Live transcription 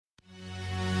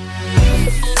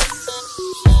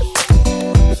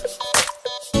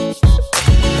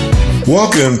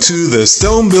Welcome to the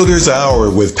Stone Builders Hour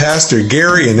with Pastor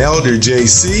Gary and Elder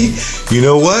JC. You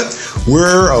know what?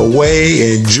 We're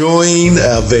away enjoying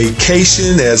a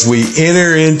vacation as we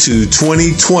enter into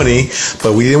 2020,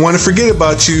 but we didn't want to forget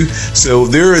about you. So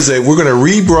we're going to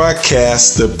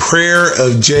rebroadcast the Prayer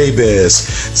of Jabez.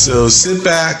 So sit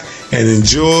back and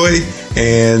enjoy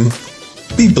and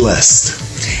be blessed.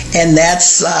 And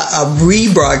that's a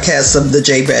rebroadcast of the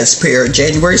Jabez Prayer,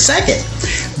 January 2nd.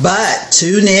 But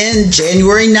tune in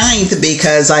January 9th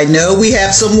because I know we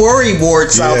have some worry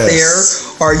warts out there.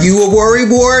 Are you a worry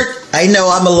wart? I know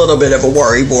I'm a little bit of a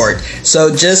worry wart.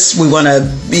 So we want to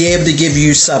be able to give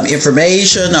you some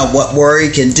information on what worry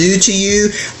can do to you.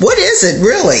 What is it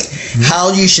really? Mm-hmm.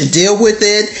 How you should deal with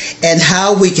it and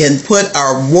how we can put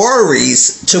our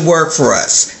worries to work for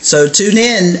us. So tune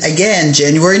in again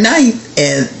January 9th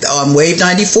and on Wave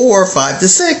 94, 5 to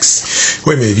 6.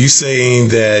 Wait a minute. You saying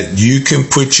that you can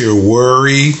put your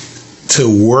worry to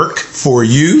work for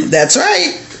you? That's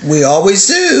right. We always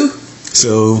do.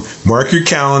 So mark your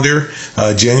calendar,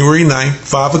 January 9th,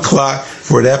 5 o'clock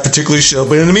for that particular show.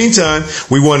 But in the meantime,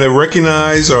 we want to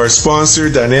recognize our sponsor,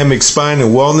 Dynamic Spine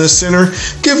and Wellness Center.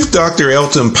 Give Dr.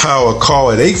 Elton Powell a call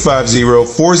at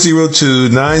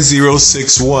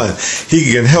 850-402-9061.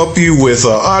 He can help you with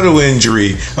auto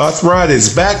injury, arthritis,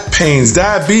 back pains,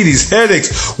 diabetes,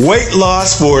 headaches, weight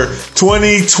loss for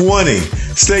 2020.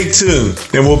 Stay tuned,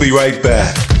 and we'll be right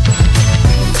back.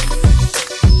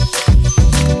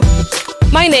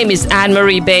 My name is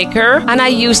Anne-Marie Baker, and I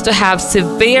used to have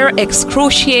severe,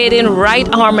 excruciating right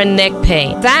arm and neck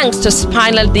pain. Thanks to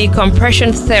spinal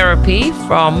decompression therapy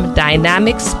from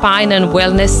Dynamic Spine and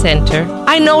Wellness Center,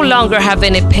 I no longer have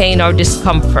any pain or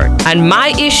discomfort, and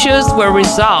my issues were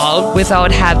resolved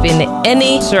without having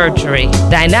any surgery.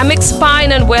 Dynamic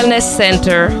Spine and Wellness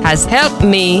Center has helped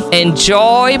me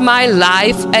enjoy my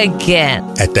life again.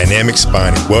 At Dynamic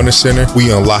Spine and Wellness Center,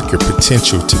 we unlock your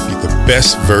potential to be the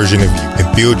best version of you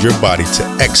and build your body to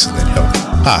excellent health.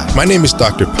 Hi, my name is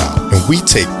Dr. Powell, and we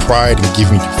take pride in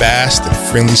giving you fast and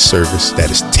friendly service that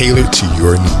is tailored to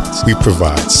your needs. We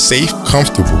provide safe,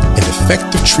 comfortable, and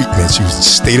effective treatments using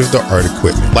state-of-the-art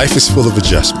equipment. Life is full of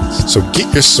adjustments, so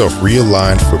get yourself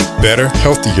realigned for better,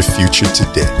 healthier future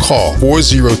today. Call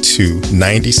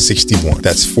 402-9061.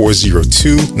 That's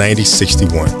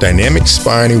 402-9061. Dynamic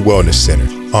Spine and Wellness Center.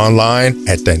 Online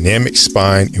at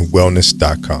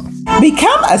dynamicspineandwellness.com.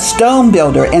 Become a stone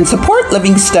builder and support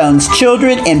Living Stone's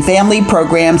children and family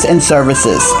programs and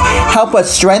services. Help us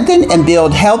strengthen and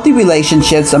build healthy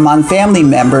relationships among family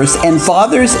members and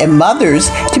fathers and mothers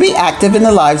to be active in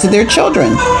the lives of their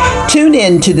children. Tune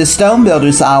in to the Stone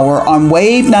Builders Hour on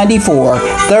Wave 94,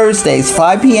 Thursdays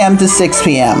 5 p.m. to 6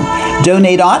 p.m.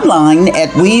 Donate online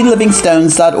at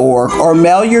welivingstones.org or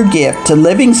mail your gift to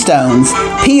Living Stones,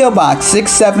 P.O. Box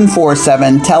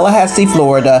 6747, Tallahassee,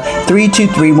 Florida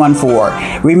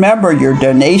 32314. Remember, your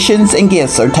donations and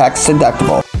gifts are tax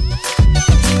deductible.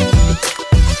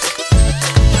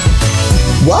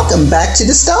 Welcome back to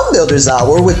the Stone Builders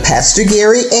Hour with Pastor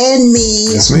Gary and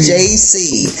me,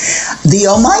 JC. The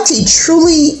Almighty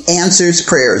truly answers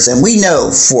prayers, and we know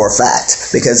for a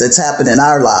fact because it's happened in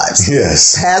our lives.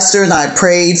 Yes. Pastor and I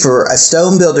prayed for a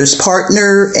Stone Builders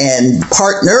partner and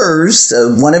partners.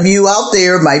 One of you out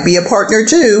there might be a partner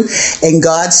too. And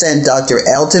God sent Dr.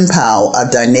 Elton Powell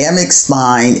of Dynamic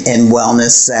Spine and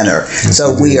Wellness Center. Yes,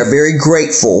 so we are very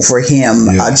grateful for him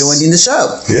joining the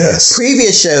show. Yes.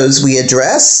 Previous shows we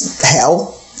addressed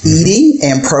health, eating,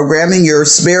 and programming your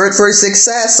spirit for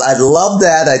success. I love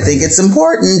that. I think it's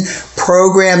important.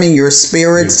 Programming your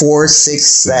spirit for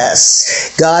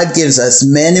success. God gives us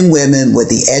men and women with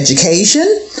the education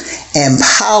and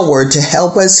power to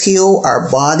help us heal our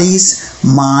bodies,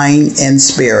 mind, and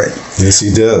spirit. Yes, he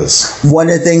does. One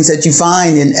of the things that you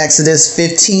find in Exodus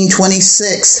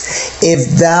 15:26, if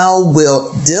thou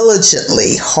wilt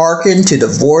diligently hearken to the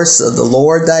voice of the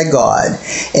Lord thy God,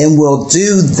 and will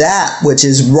do that which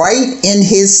is right in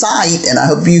his sight, and I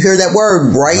hope you hear that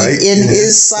word, right in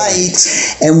his sight,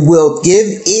 and will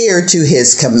give ear to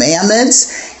his commandments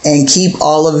and keep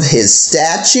all of his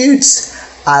statutes,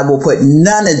 I will put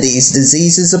none of these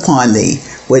diseases upon thee,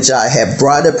 which I have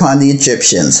brought upon the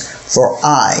Egyptians, for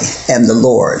I am the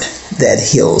Lord that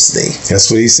heals thee. That's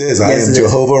what he says. I am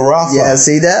Jehovah Rapha. Yes,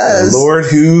 he does. The Lord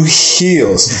who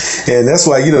heals. And that's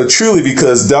why, truly,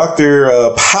 because Dr.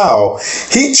 Powell,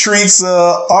 he treats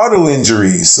auto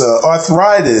injuries,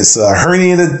 arthritis,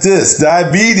 herniated disc,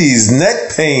 diabetes,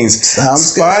 neck pains,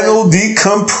 spinal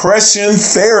decompression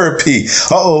therapy.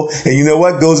 And you know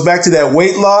what? Goes back to that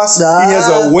weight loss. He has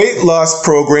a weight loss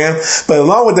program. But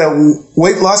along with that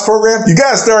weight loss program, you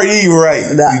got to start eating right.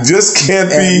 You just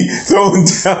can't be throwing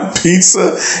down people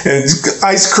pizza and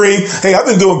ice cream. Hey, I've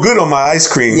been doing good on my ice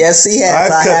cream. Yes, he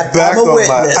has. I've cut back on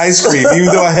my ice cream, even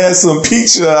though I had some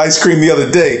peach ice cream the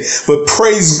other day. But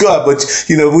praise God. But,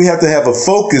 we have to have a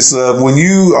focus of when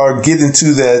you are getting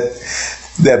to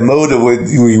that mode of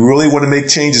we really want to make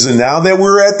changes. And now that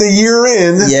we're at the year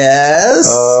end, yes,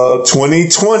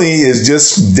 2020 is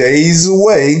just days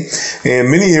away. And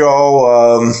many of y'all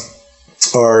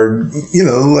are,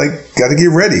 got to get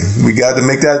ready. We got to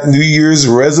make that New Year's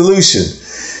resolution.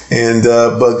 And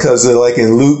because like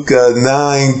in Luke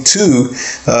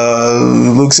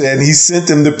 9:2, Luke said, he sent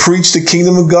them to preach the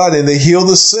kingdom of God and to heal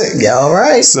the sick. Yeah, all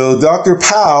right. So Dr.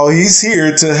 Powell, he's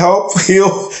here to help heal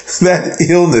that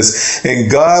illness.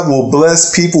 And God will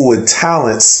bless people with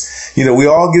talents. We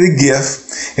all get a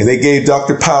gift. And they gave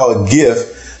Dr. Powell a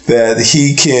gift that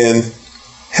he can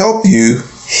help you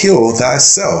heal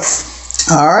thyself.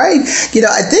 All right.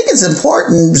 I think it's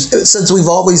important, since we've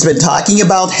always been talking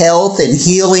about health and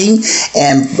healing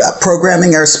and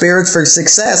programming our spirits for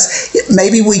success,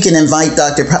 maybe we can invite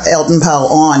Dr. Eldon Powell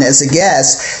on as a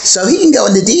guest so he can go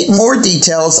into more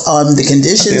details on the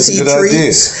conditions he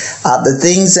treats, the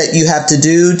things that you have to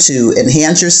do to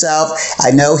enhance yourself. I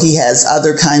know he has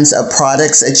other kinds of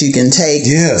products that you can take.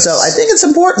 Yes. So I think it's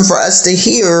important for us to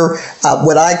hear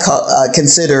what I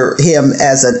consider him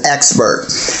as an expert.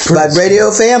 But Radio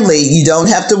family, you don't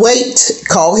have to wait.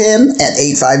 Call him at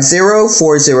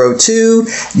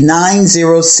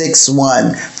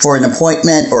 850-402-9061 for an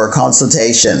appointment or a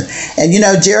consultation. And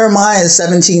Jeremiah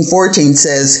 17:14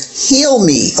 says, heal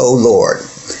me, O Lord,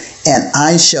 and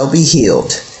I shall be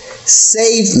healed.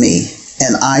 Save me,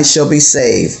 and I shall be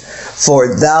saved,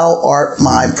 for thou art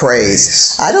my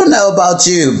praise. I don't know about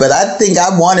you, but I think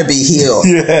I want to be healed.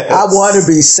 Yes. I want to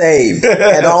be saved.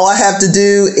 And all I have to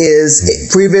do is,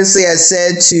 previously I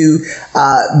said, to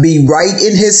be right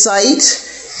in his sight,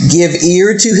 give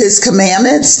ear to his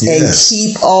commandments, and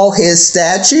keep all his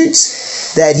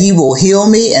statutes, that he will heal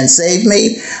me and save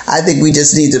me. I think we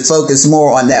just need to focus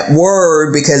more on that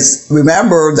word, because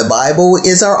remember, the Bible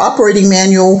is our operating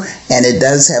manual, and it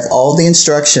does have all the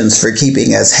instructions for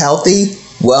keeping us healthy,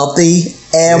 wealthy,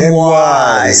 and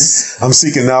wise. I'm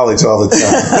seeking knowledge all the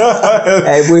time.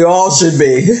 And we all should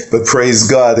be. But praise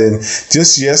God. And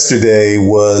just yesterday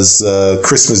was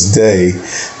Christmas Day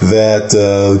that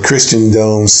Christian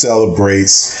Dome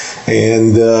celebrates.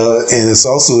 And it's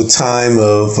also a time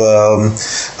of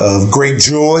great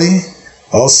joy.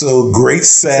 Also, great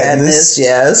sadness.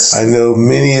 Yes. I know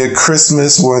many a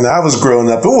Christmas when I was growing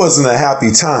up, it wasn't a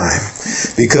happy time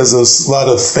because of a lot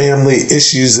of family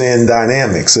issues and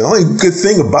dynamics. The only good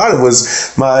thing about it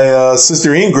was my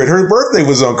sister Ingrid, her birthday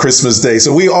was on Christmas Day.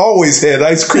 So we always had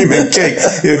ice cream and cake.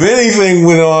 If anything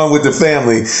went on with the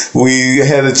family, we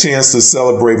had a chance to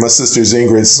celebrate my sister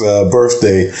Ingrid's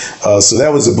birthday. So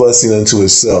that was a blessing unto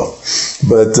itself.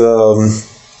 But,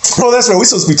 that's right. We're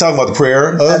supposed to be talking about the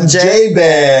prayer of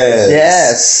Jabez.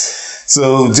 Yes.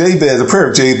 So the prayer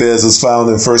of Jabez is found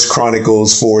in 1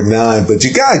 Chronicles 4:9. But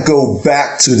you got to go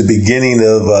back to the beginning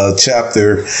of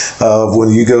chapter,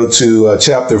 when you go to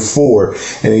chapter 4.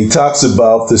 And he talks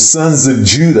about the sons of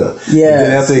Judah. Yes. And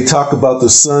then after they talk about the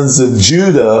sons of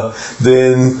Judah,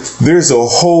 then there's a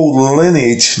whole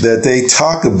lineage that they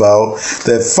talk about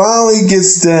that finally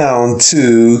gets down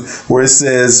to where it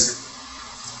says,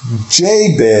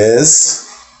 Jabez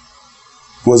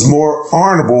was more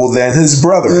honorable than his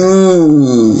brother.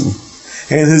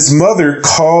 And his mother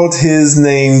called his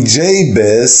name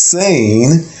Jabez,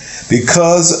 saying,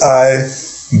 because I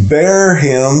bear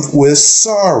him with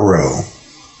sorrow.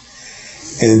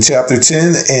 In chapter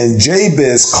 10, and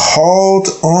Jabez called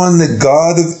on the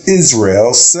God of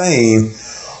Israel, saying,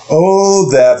 oh,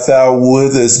 that thou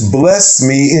wouldest bless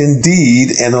me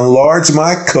indeed and enlarge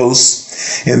my coast,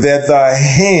 and that thy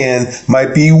hand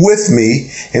might be with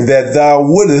me, and that thou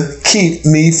wouldest keep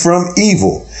me from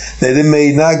evil, that it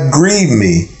may not grieve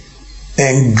me.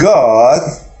 And God,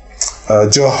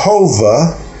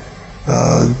 Jehovah,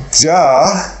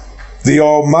 Jah, the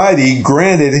Almighty,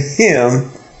 granted him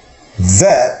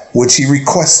that which he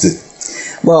requested.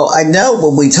 Well, I know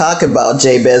when we talk about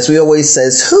Jabez, we always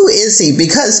says, who is he?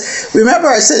 Because remember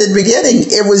I said at the beginning,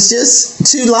 it was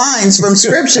just 2 lines from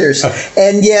scriptures.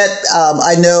 And yet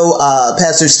I know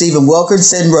Pastor Stephen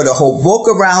Wilkerson wrote a whole book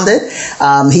around it.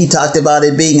 He talked about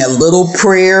it being a little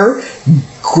prayer,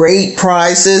 great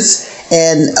prizes,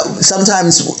 And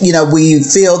sometimes, we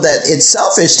feel that it's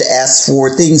selfish to ask for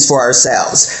things for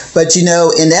ourselves. But,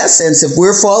 in essence, if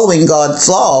we're following God's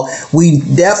law, we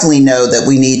definitely know that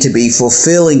we need to be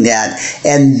fulfilling that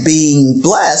and being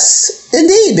blessed.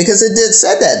 Indeed, because it did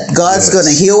said that God's going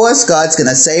to heal us, God's going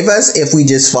to save us if we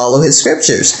just follow his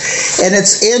scriptures. And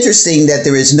it's interesting that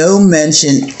there is no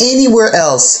mention anywhere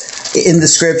else in the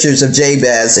scriptures of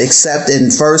Jabez except in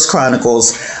 1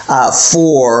 Chronicles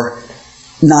 4,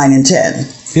 9, and 10.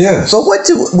 Yes. But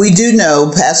we do know,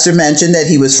 Pastor mentioned that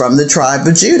he was from the tribe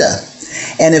of Judah.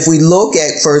 And if we look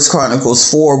at 1 Chronicles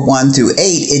 4, 1 through 8,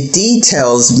 it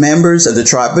details members of the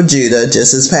tribe of Judah,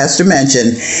 just as Pastor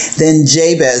mentioned. Then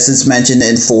Jabez is mentioned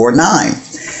in 4, 9.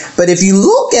 But if you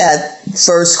look at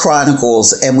 1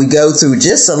 Chronicles and we go through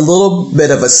just a little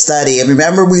bit of a study, and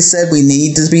remember we said we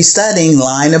need to be studying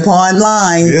line upon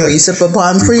line, precept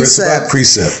upon precept.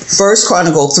 1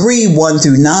 Chronicles 3, 1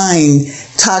 through 9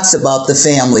 talks about the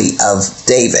family of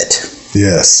David.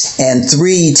 Yes. And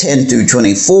 3, 10 through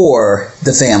 24,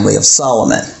 the family of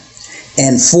Solomon.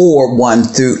 And 4, 1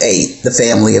 through 8, the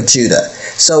family of Judah.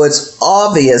 So it's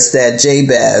obvious that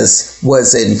Jabez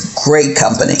was in great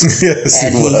company. Yes,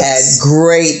 and he had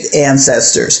great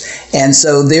ancestors. And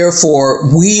so therefore,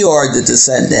 we are the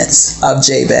descendants of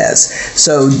Jabez.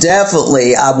 So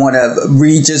definitely, I want to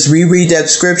reread that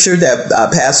scripture that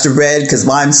Pastor read, because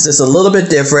mine's just a little bit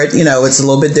different. It's a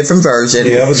little bit different version.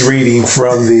 Yeah, I was reading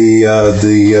from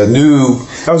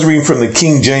I was reading from the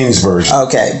King James Version.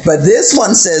 Okay, but this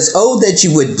one says, "Oh, that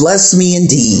you would bless me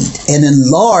indeed and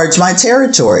enlarge my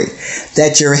territory,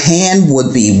 that your hand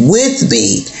would be with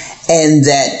me, and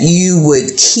that you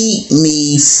would keep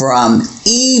me from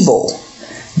evil,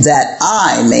 that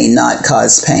I may not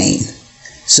cause pain."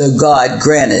 So God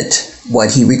granted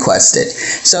what he requested.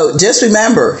 So just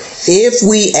remember, if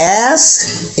we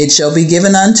ask, it shall be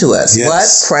given unto us. Yes.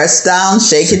 What? Pressed down,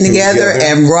 shaken together,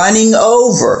 and running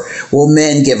over will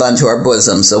men give unto our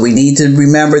bosom. So we need to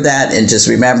remember that, and just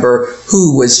remember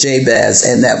who was Jabez,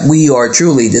 and that we are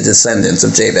truly the descendants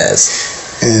of Jabez.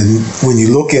 And when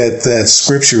you look at that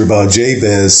scripture about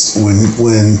Jabez,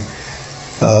 when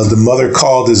the mother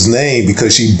called his name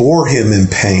because she bore him in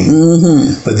pain.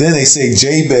 Mm-hmm. But then they say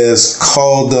Jabez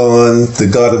called on the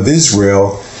God of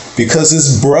Israel because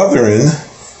his brethren,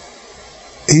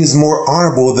 he is more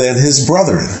honorable than his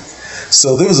brethren.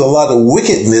 So there was a lot of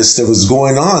wickedness that was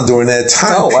going on during that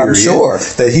time period. I'm sure.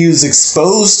 That he was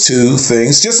exposed to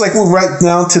things, just like we're right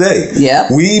now today. Yeah.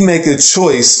 We make a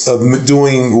choice of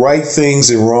doing right things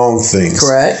and wrong things.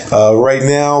 Correct. Right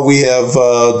now we have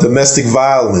domestic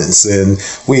violence, and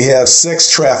we have sex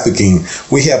trafficking.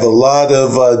 We have a lot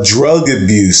of drug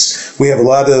abuse. We have a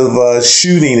lot of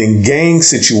shooting and gang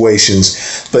situations.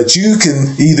 But you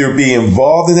can either be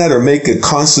involved in that or make a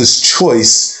conscious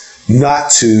choice not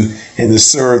to, and to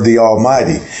serve the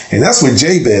Almighty. And that's what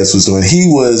Jabez was doing. He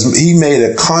made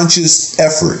a conscious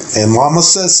effort, and Mama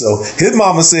says so. His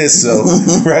mama says so,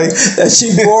 right? That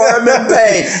she bore him in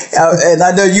pain. And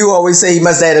I know you always say he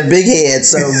must have had a big head.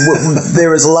 So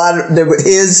there was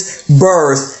his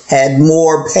birth had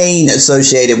more pain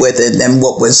associated with it than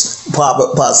what was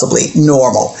possibly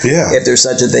normal. Yeah. If there's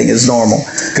such a thing as normal.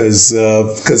 Because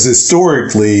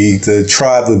historically, the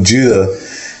tribe of Judah,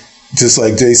 just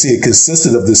like JC, it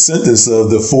consisted of descendants of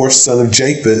the fourth son of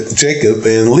Jacob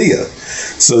and Leah.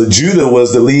 So Judah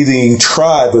was the leading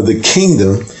tribe of the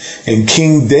kingdom, and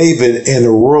King David and the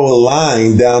royal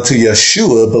line down to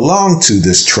Yeshua belonged to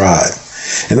this tribe.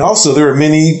 And also there are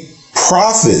many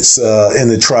prophets in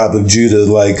the tribe of Judah,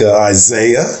 like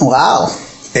Isaiah, wow,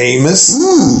 Amos,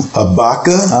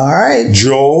 Habakkuk, all right,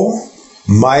 Joel,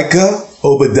 Micah,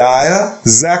 Obadiah,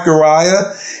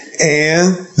 Zechariah,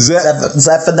 and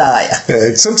Zephaniah.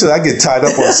 Sometimes I get tied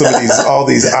up on some of all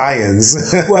these ions.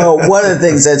 Well, one of the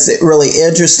things that's really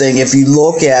interesting, if you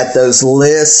look at those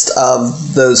lists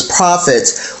of those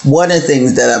prophets, one of the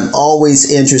things that I'm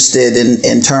always interested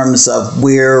in terms of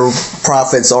where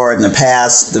prophets are in the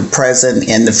past, the present,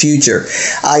 and the future.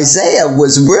 Isaiah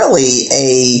was really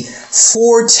a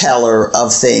foreteller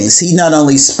of things. He not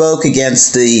only spoke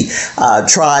against the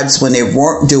tribes when they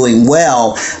weren't doing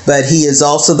well, but he is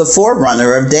also the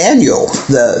forerunner of Daniel,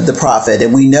 the prophet.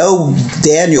 And we know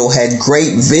Daniel had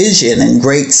great vision and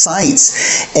great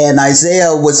sights. And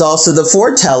Isaiah was also the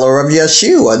foreteller of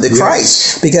Yeshua, the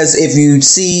Christ. Because if you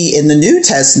see in the New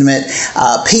Testament,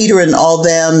 Peter and all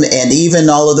them, and even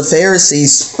all of the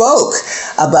Pharisees spoke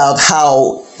about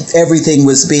how everything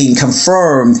was being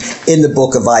confirmed in the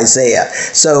book of Isaiah.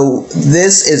 So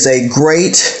this is a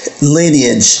great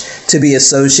lineage to be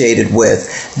associated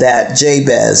with, that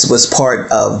Jabez was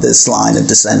part of this line of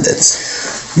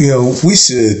descendants. We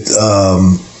should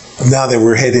now that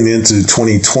we're heading into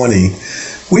 2020,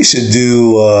 we should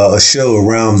do a show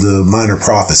around the minor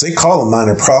prophets. They call them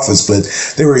minor prophets, but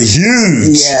they were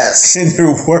huge in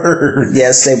their word.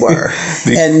 Yes, they were.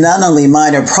 And not only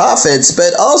minor prophets,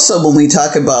 but also when we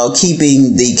talk about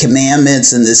keeping the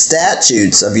commandments and the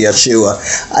statutes of Yeshua,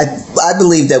 I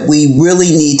believe that we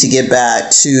really need to get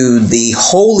back to the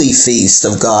holy feast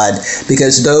of God,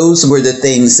 because those were the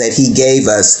things that he gave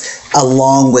us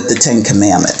along with the 10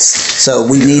 Commandments. So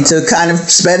we need to kind of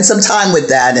spend some time with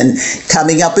that. And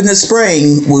coming up in the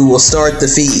spring, we will start the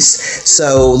feast.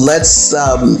 So let's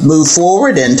move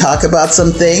forward and talk about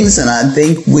some things. And I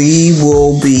think we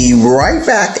will be right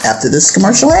back after this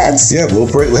commercial ads. Yeah,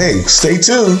 we'll break. Hey, stay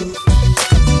tuned.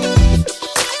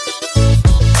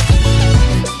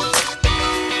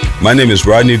 My name is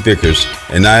Rodney Vickers,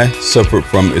 and I suffered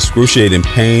from excruciating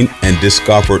pain and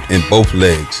discomfort in both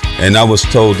legs, and I was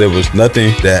told there was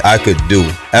nothing that I could do.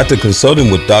 After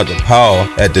consulting with Dr. Powell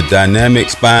at the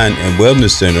Dynamic Spine and Wellness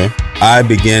Center, I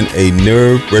began a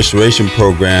nerve restoration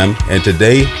program, and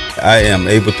today I am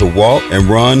able to walk and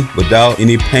run without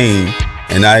any pain,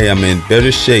 and I am in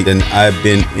better shape than I've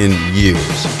been in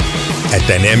years. At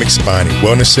Dynamic Spine and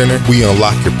Wellness Center, we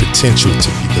unlock your potential to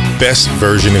be the best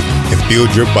version of you and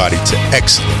build your body to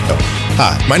excellent health.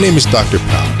 Hi, my name is Dr.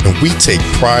 Powell, and we take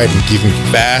pride in giving you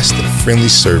fast and friendly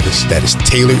service that is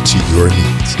tailored to your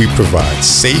needs. We provide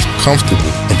safe, comfortable,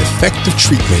 and effective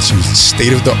treatments using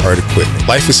state-of-the-art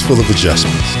equipment. Life is full of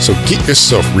adjustments, so get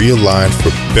yourself realigned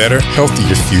for a better,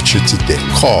 healthier future today.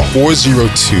 Call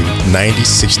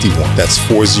 402-9061. That's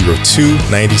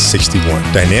 402-9061.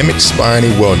 Dynamic Spine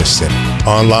and Wellness Center.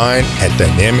 Online at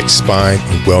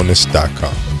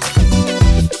dynamicspineandwellness.com.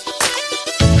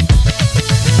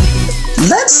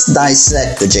 Let's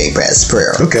dissect the Jabez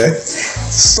prayer. Okay.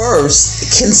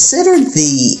 First, consider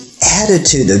the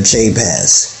attitude of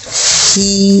Jabez.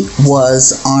 He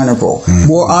was honorable,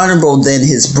 more honorable than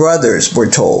his brothers were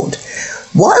told.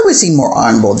 Why was he more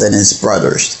honorable than his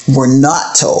brothers? We're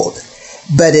not told,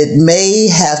 but it may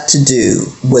have to do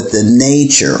with the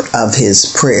nature of his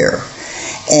prayer.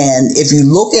 And if you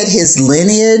look at his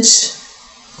lineage,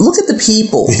 look at the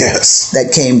people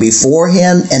that came before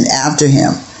him and after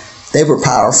him. They were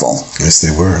powerful. Yes,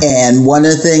 they were. And one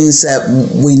of the things that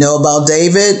we know about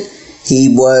David, he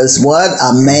was what?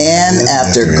 A man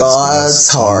after God's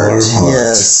heart.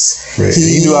 Yes. Right.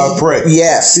 He knew how to pray.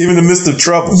 Yes. Even in the midst of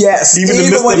trouble. Yes. Even in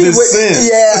the midst of his sin.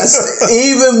 Yes.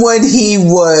 Even when he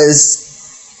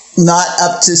was not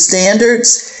up to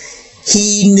standards,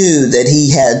 he knew that he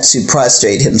had to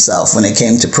prostrate himself when it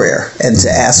came to prayer and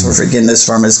to ask for forgiveness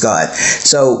from his God.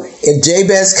 So if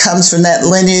Jabez comes from that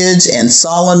lineage and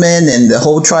Solomon and the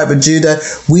whole tribe of Judah,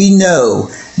 we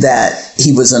know that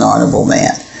he was an honorable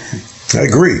man. I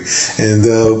agree. And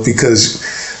because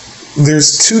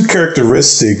there's two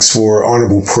characteristics for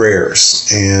honorable prayers.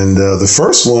 And the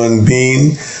first one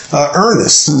being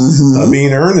earnest.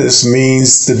 Being earnest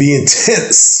means to be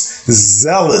intense,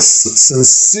 zealous,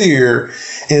 sincere,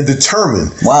 and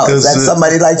determined. Wow, that's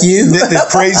somebody like you?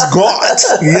 Praise God.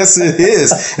 Yes, it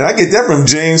is. And I get that from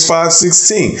James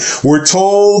 5:16. We're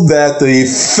told that the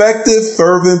effective,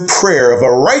 fervent prayer of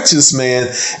a righteous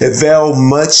man avail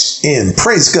much in.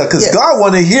 Praise God. Because God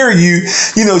want to hear you,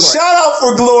 shout out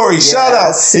for glory. Shout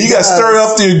out. And you got to stir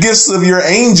up the gifts of your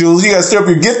angels. You got to stir up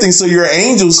your gifting so your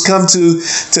angels come to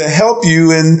help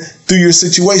you and through your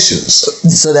situations.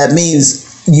 So that means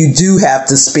you do have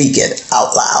to speak it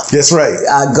out loud. That's right.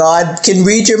 God can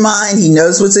read your mind. He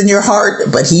knows what's in your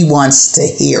heart, but he wants to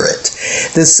hear it.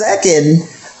 The second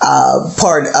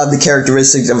part of the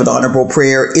characteristics of an honorable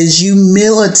prayer is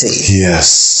humility.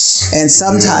 Yes. And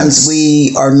sometimes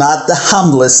we are not the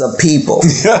humblest of people.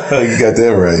 You got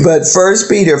that right. But 1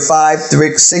 Peter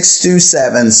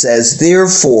 5:6-7 says,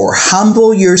 "Therefore,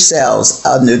 humble yourselves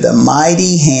under the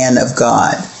mighty hand of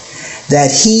God,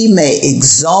 that he may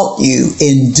exalt you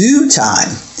in due time,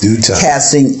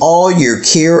 casting all your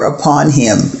care upon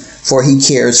him, for he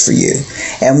cares for you."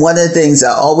 And one of the things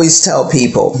I always tell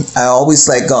people, I always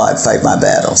let God fight my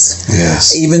battles.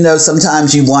 Yes. Even though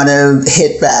sometimes you want to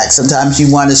hit back, sometimes you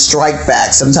want to strike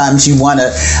back, sometimes you want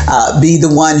to be the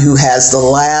one who has the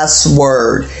last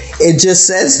word. It just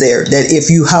says there that if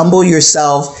you humble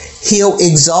yourself, he'll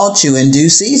exalt you in due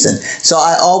season. So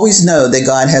I always know that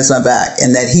God has my back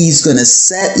and that he's going to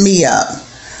set me up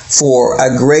for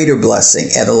a greater blessing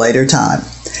at a later time.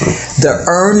 The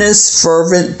earnest,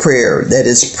 fervent prayer that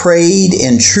is prayed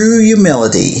in true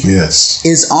humility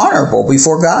is honorable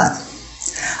before God.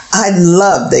 I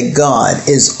love that God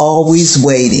is always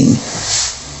waiting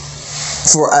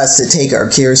for us to take our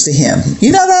cares to him.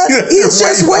 You know that? He's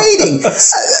just waiting.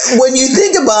 When you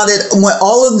think about it, when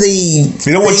all of the...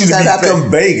 He don't want you to become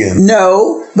begging.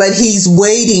 No, but he's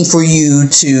waiting for you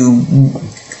to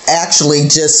actually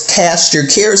just cast your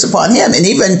cares upon him. And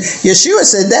even Yeshua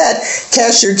said that,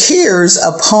 cast your cares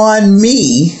upon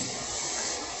me,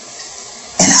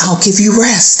 and I'll give you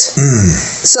rest.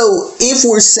 So if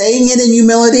we're saying it in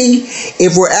humility,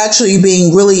 if we're actually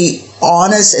being really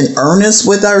honest and earnest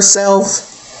with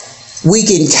ourselves, we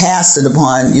can cast it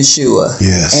upon Yeshua.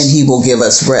 Yes. And he will give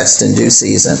us rest in due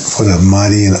season. What a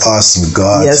mighty and awesome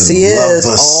God. Yes, he is.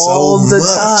 All the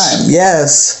time.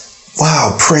 Yes.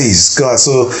 Wow, praise God.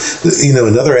 So,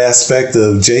 another aspect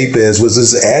of Jabez was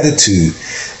his attitude,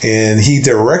 and he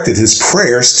directed his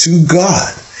prayers to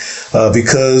God.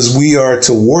 Because we are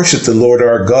to worship the Lord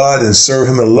our God and serve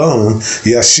him alone.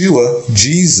 Yeshua,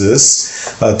 Jesus,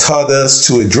 taught us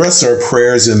to address our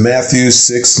prayers in Matthew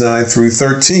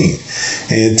 6:9-13.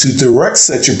 And to direct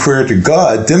such a prayer to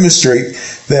God, demonstrate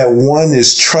that one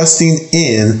is trusting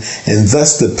in and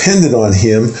thus dependent on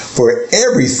him for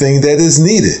everything that is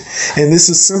needed. And this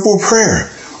is a simple prayer.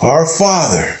 Our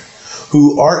Father,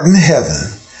 who art in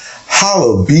heaven,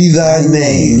 hallowed be thy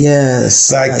name. Yes.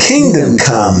 Thy kingdom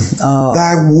come.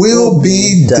 Thy will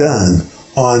be done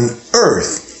on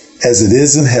earth as it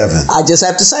is in heaven. I just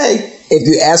have to say, if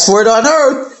you ask for it on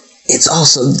earth, it's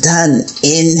also done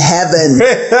in heaven.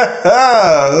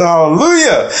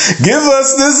 Hallelujah. Give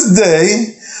us this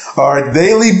day our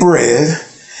daily bread,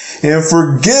 and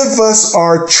forgive us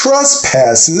our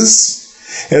trespasses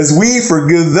as we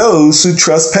forgive those who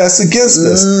trespass against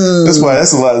us. That's why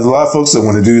there's a lot of folks that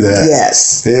want to do that.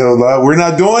 Yes. We're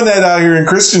not doing that out here in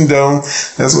Christendom.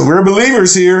 That's what we're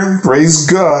believers here. Praise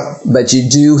God. But you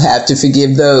do have to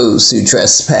forgive those who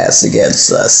trespass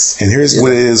against us. And here's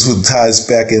what it is, what ties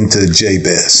back into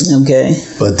Jabez. Okay.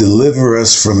 But deliver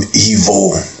us from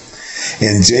evil.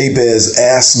 And Jabez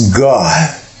asked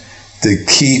God to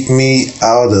keep me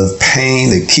out of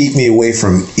pain, to keep me away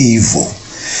from evil.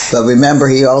 But remember,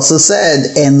 he also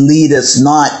said, and lead us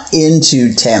not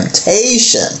into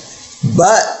temptation,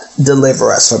 but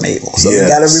deliver us from evil. So we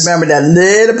got to remember that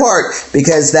little part,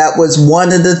 because that was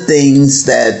one of the things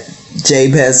that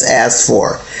Jabez asked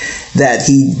for, that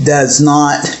he does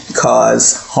not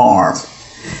cause harm.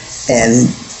 And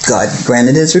God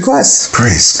granted his request.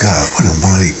 Praise God. What a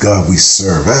mighty God we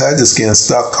serve. I just can't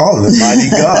stop calling him mighty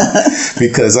God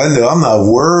because I know I'm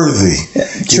not worthy.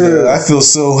 True. I feel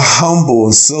so humble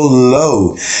and so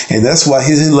low. And that's why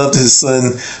he loved his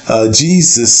son,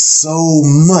 Jesus, so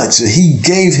much. He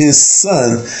gave his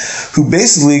son, who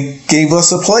basically gave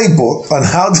us a playbook on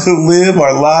how to live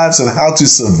our lives and how to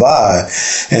survive.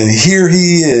 And here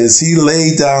he is. He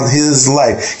laid down his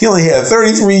life. He only had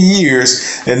 33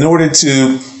 years in order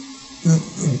to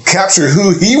capture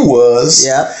who he was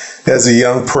as a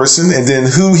young person, and then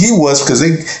who he was, because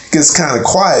it gets kind of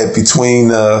quiet between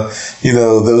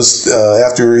those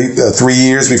after 3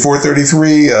 years before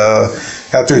 33,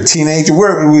 after a teenager,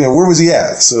 where was he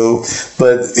at? So,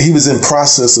 but he was in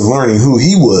process of learning who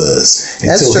he was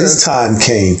until his time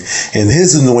came and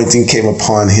his anointing came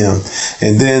upon him,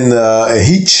 and then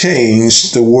he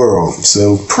changed the world.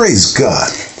 So praise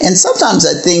God. And sometimes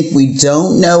I think we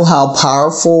don't know how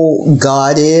powerful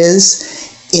God is,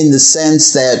 in the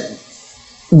sense that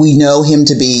we know him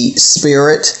to be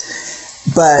spirit.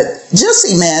 But just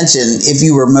imagine if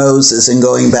you were Moses and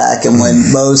going back, and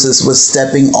when Moses was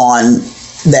stepping on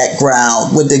that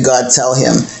ground, what did God tell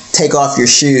him? Take off your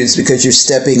shoes, because you're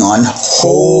stepping on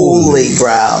holy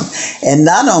ground. And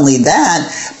not only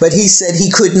that, but he said he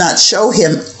could not show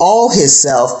him all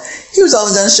himself. He was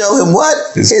only going to show him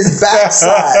what? His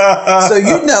backside. So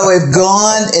if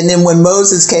God, and then when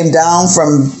Moses came down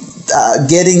from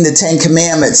getting the 10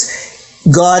 Commandments,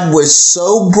 God was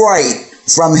so bright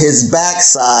from his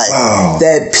backside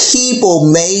that people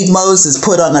made Moses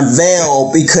put on a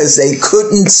veil because they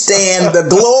couldn't stand the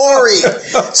glory.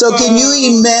 So can you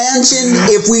imagine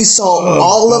if we saw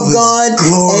all of God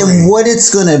and what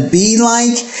it's going to be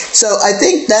like? So I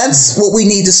think that's what we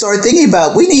need to start thinking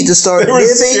about. We need to start living.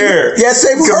 Scared. Yes,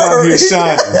 they were. Come out here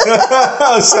shining.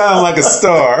 Shine like a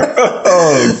star.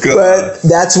 Oh, God. But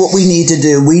that's what we need to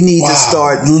do. We need to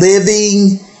start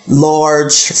living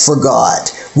large for God.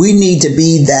 We need to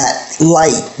be that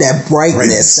light, that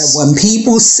brightness, that when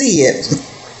people see it,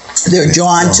 they're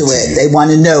drawn to it. They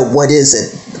want to know, what is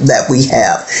it that we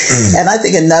have? And I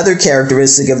think another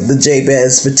characteristic of the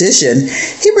Jabez petition,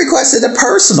 he requested a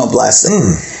personal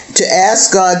blessing. To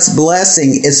ask God's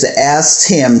blessing is to ask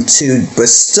Him to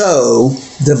bestow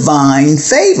divine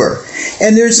favor.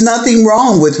 And there's nothing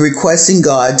wrong with requesting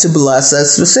God to bless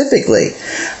us specifically.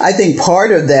 I think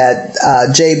part of that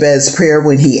Jabez prayer,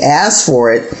 when he asked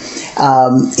for it,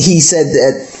 he said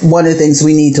that one of the things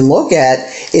we need to look at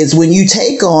is when you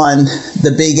take on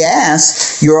the big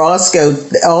ask, you're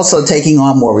also taking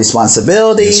on more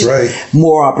responsibility, That's right.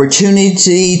 more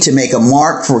opportunity to make a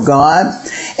mark for God.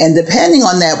 And depending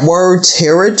on that word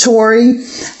territory,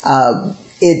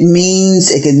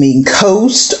 it could mean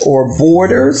coast or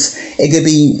borders. It could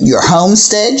be your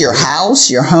homestead, your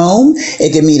house, your home.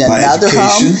 It could mean another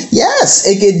home. Yes,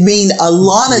 it could mean a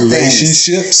lot of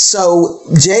relationships. things. So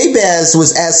Jabez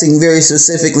was asking very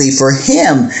specifically for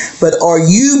him, but are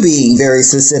you being very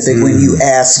specific when you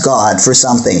ask God for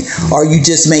something? Are you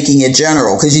just making it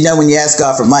general? Because you know when you ask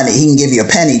God for money, He can give you a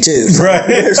penny too.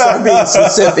 Right. Start being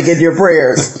specific in your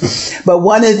prayers. But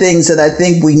one of the things that I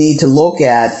think we need to look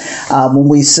at when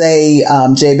we say,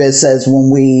 Jabez says, when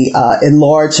we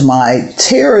enlarge my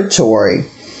territory,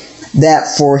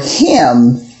 that for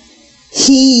him,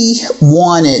 he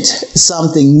wanted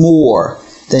something more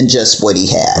than just what he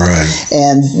had. Right.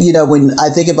 And, you know, when I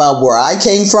think about where I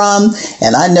came from,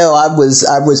 and I know I was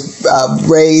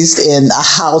raised in a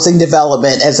housing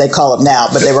development, as they call it now,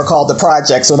 but they were called the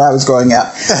projects when I was growing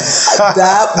up.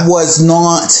 That was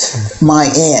not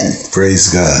my end. Praise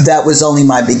God. That was only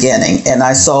my beginning. And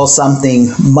I saw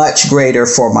something much greater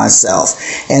for myself.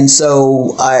 And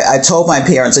so I told my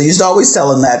parents, I used to always tell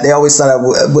them that. They always thought I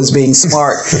was being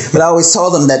smart. But I always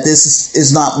told them that this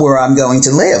is not where I'm going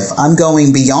to live. I'm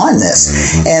going beyond this.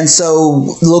 Mm-hmm. And so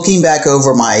looking back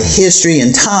over my history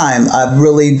and time, I've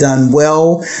really done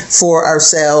well for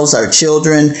ourselves, our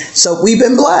children. So we've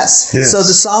been blessed. Yes. So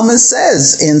the psalmist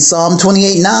says in Psalm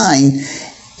 28:9,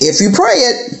 if you pray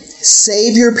it,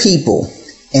 save your people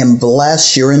and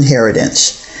bless your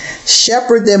inheritance.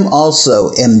 Shepherd them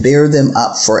also and bear them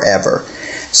up forever.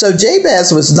 So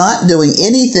Jabez was not doing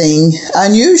anything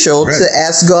unusual to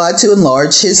ask God to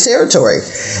enlarge his territory.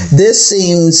 This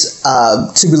seems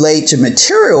to relate to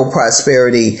material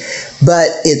prosperity, but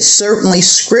it's certainly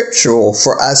scriptural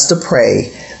for us to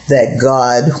pray that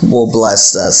God will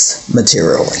bless us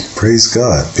materially. Praise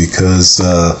God, because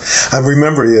I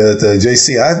remember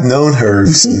JC, I've known her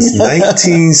since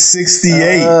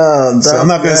 1968. So I'm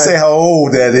not going to say how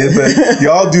old that is, but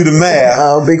y'all do the math.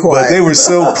 Oh, be quiet. But they were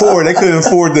so poor, they couldn't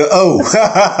afford the O.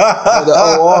 The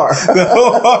OR. The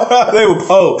OR. They were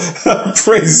poor.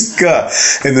 Praise God.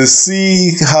 And to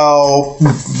see how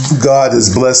God has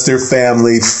blessed their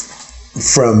family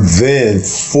from then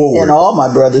forward. And all my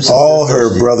brothers and all her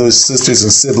brothers, sisters,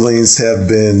 and siblings have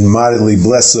been mightily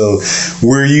blessed. So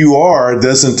where you are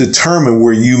doesn't determine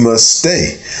where you must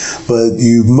stay. But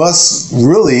you must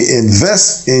really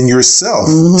invest in yourself.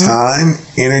 Mm-hmm. Time,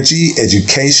 energy,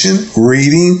 education,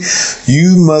 reading.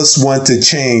 You must want to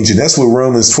change. And that's what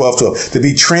Romans 12:12. To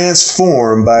be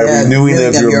transformed by renewing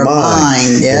of your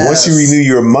mind. Yes. And once you renew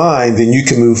your mind, then you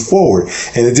can move forward.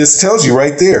 And it just tells you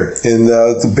right there. And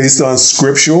based on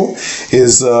scriptural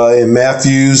is in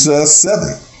Matthew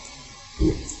 7.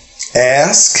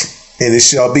 Ask, and it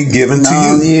shall be given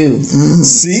to you. Mm-hmm.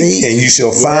 Seek, and you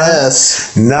shall find.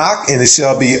 Yes. Knock, and it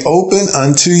shall be open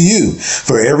unto you.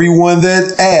 For everyone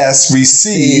that asks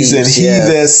receives, and he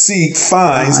that seek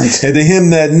finds, and to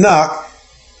him that knock,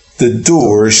 the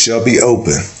door shall be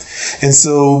open. And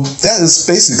so that is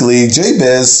basically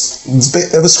Jabez.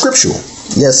 It was scriptural.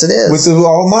 Yes, it is. With the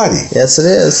Almighty. Yes, it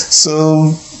is.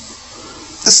 So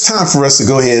it's time for us to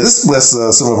go ahead. Let's bless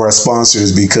some of our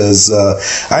sponsors, because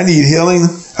I need healing.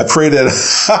 I pray that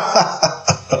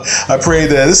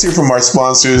let's hear from our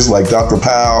sponsors like Dr.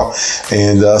 Powell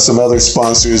and some other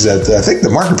sponsors at I think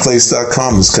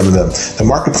themarketplace.com is coming up.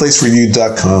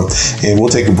 Themarketplaceforyou.com, and we'll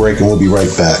take a break and we'll be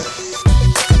right back.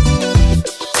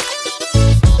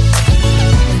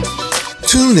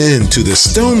 Tune in to the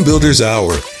Stone Builders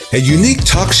Hour, a unique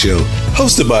talk show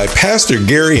hosted by Pastor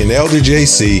Gary and Elder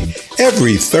JC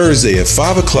every Thursday at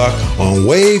 5 o'clock on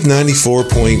Wave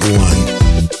 94.1.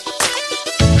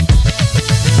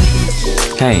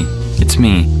 Hey, it's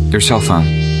me, your cell phone.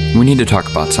 We need to talk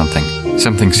about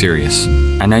something serious.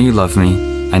 I know you love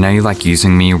me. I know you like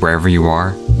using me wherever you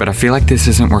are, but I feel like this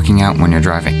isn't working out when you're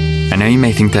driving. I know you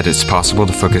may think that it's possible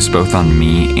to focus both on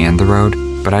me and the road,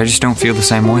 but I just don't feel the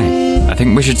same way. I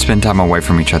think we should spend time away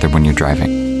from each other when you're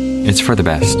driving. It's for the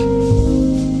best.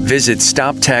 Visit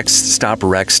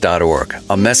StopTextStopWrecks.org,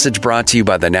 a message brought to you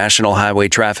by the National Highway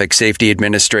Traffic Safety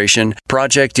Administration,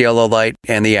 Project Yellow Light,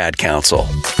 and the Ad Council.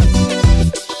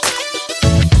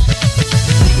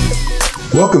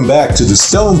 Welcome back to the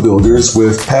Stone Builders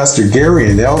with Pastor Gary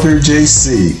and Elder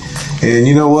JC. And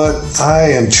you know what? I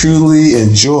am truly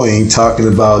enjoying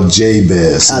talking about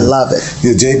Jabez. I love it.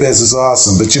 Yeah, Jabez is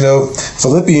awesome. But you know,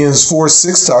 Philippians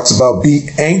 4:6 talks about be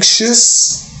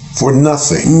anxious for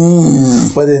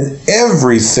nothing, but in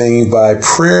everything by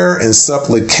prayer and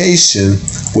supplication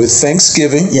with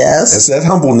thanksgiving. Yes. That's that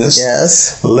humbleness.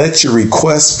 Yes. Let your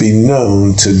requests be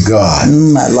known to God.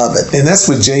 I love it. And that's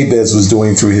what Jabez was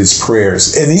doing through his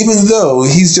prayers. And even though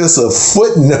he's just a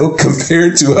footnote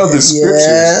compared to other scriptures,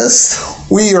 Yes.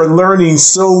 we are learning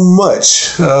so much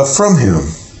from him.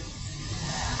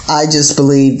 I just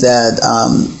believe that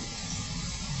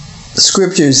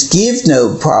scriptures give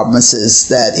no promises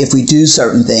that if we do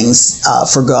certain things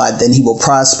for God, then he will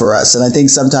prosper us. And I think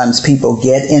sometimes people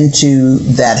get into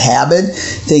that habit,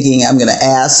 thinking I'm going to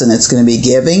ask and it's going to be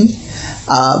giving.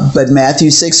 But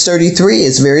Matthew 6:33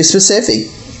 is very specific.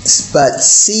 But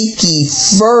seek ye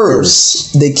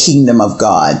first the kingdom of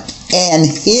God and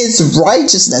his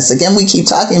righteousness. Again, we keep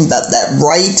talking about that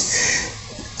right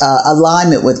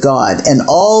alignment with God, and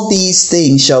all these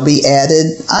things shall be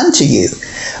added unto you.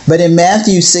 But in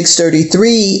Matthew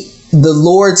 6:33, the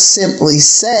Lord simply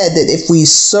said that if we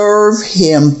serve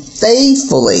him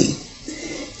faithfully,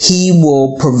 he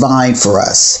will provide for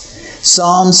us.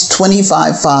 Psalms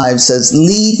 25:5 says,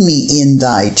 lead me in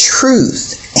thy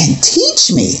truth and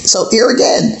teach me. So here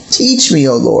again, teach me,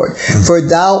 O Lord, for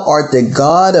thou art the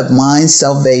God of my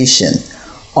salvation.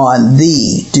 On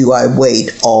thee do I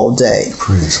wait all day.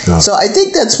 Praise God. So I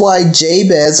think that's why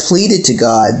Jabez pleaded to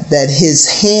God that his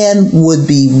hand would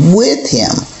be with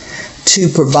him to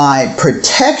provide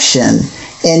protection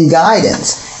and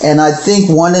guidance. And I think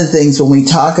one of the things when we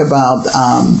talk about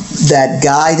that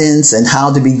guidance and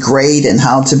how to be great and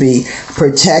how to be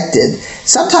protected,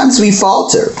 sometimes we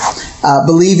falter,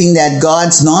 believing that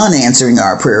God's not answering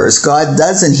our prayers. God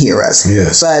doesn't hear us.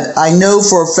 Yes. But I know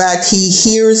for a fact he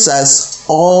hears us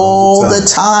all the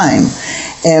time.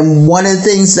 And one of the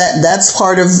things that's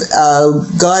part of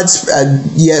God's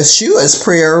Yeshua's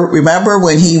prayer. Remember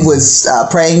when he was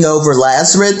praying over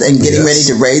Lazarus and getting ready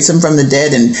to raise him from the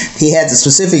dead, and he had to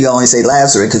specifically only say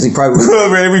Lazarus because he probably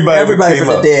everybody from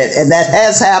the dead, and that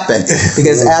has happened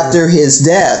because after his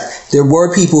death there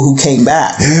were people who came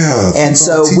back. Yeah. And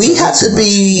so we have to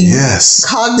be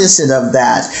cognizant of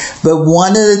that. But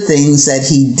one of the things that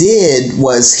he did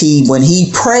was when he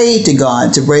prayed to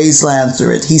God to raise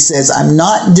Lazarus, he says, I'm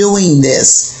not doing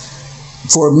this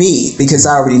for me because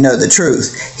I already know the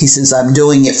truth. He says, I'm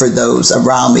doing it for those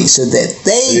around me so that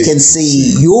they can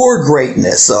see your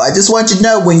greatness. So I just want you to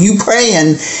know when you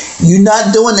praying, you're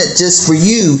not doing it just for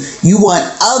you. You want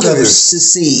others to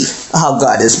see how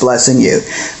God is blessing you.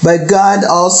 But God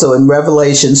also in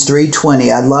Revelations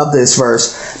 3:20, I love this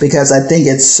verse because I think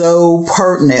it's so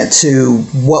pertinent to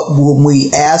when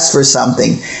we ask for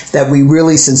something that we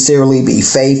really sincerely be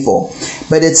faithful.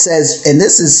 But it says, and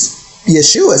this is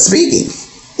Yeshua speaking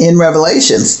in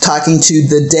Revelations, talking to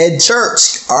the dead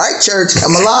church. All right, church,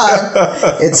 come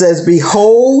alive. It says,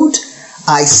 behold,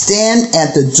 I stand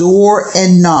at the door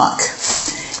and knock.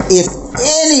 If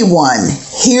anyone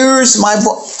hears my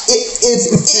voice,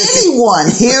 if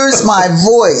anyone hears my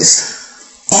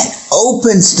voice and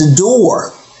opens the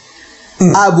door,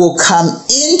 I will come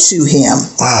into him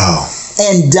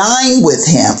and dine with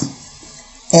him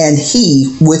and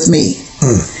he with me.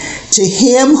 To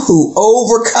him who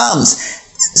overcomes.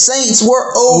 Saints,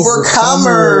 we're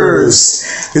overcomers.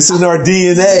 It's in our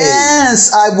DNA.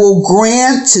 Yes, I will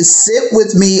grant to sit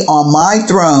with me on my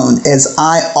throne as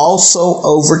I also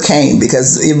overcame.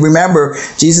 Because remember,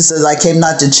 Jesus says, I came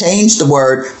not to change the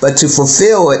word, but to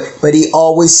fulfill it. But he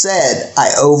always said, I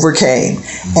overcame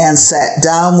and sat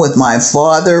down with my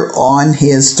Father on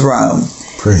his throne.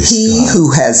 Praise he God.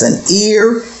 who has an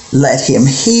ear, let him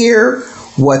hear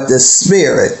what the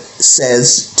Spirit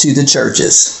says to the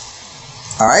churches.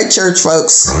 All right, church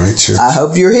folks. All right, church. I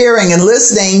hope you're hearing and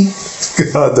listening.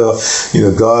 God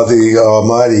the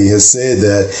Almighty has said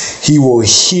that he will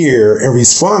hear and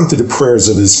respond to the prayers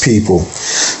of his people.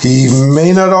 He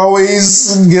may not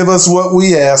always give us what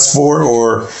we ask for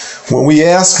or when we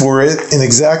ask for it in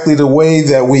exactly the way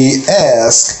that we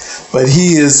ask, but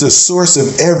he is the source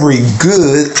of every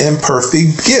good and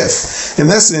perfect gift. And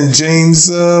that's in James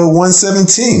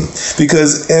 1:17,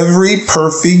 because every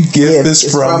perfect gift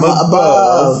is from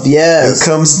above. Yes. It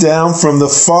comes down from the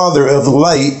Father of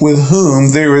light, with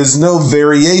whom there is no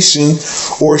variation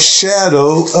or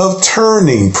shadow of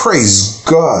turning. Praise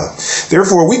God.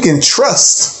 Therefore, we can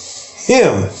trust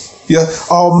him,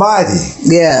 Almighty.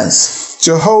 Yes.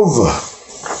 Jehovah,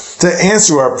 to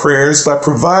answer our prayers by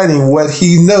providing what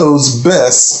he knows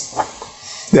best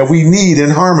that we need in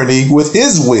harmony with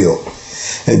his will.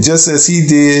 And just as he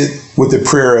did with the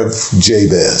prayer of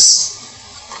Jabez.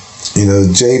 You know,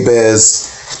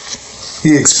 Jabez,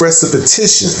 he expressed a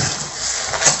petition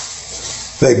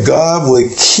that God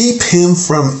would keep him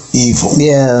from evil.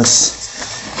 Yes.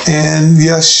 And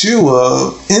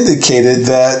Yeshua indicated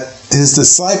that his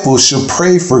disciples should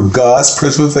pray for God's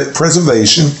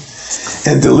preservation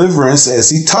and deliverance, as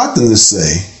he taught them to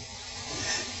say.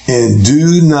 And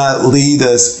do not lead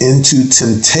us into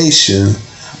temptation,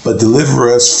 but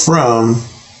deliver us from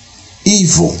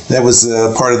evil. That was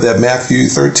part of that Matthew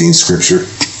 13 scripture.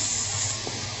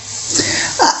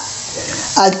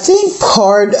 I think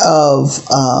part of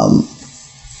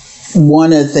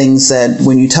one of the things that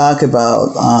when you talk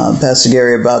about, Pastor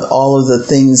Gary, about all of the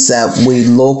things that we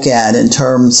look at in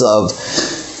terms of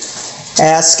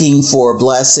asking for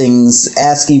blessings,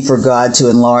 asking for God to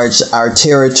enlarge our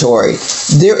territory,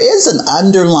 there is an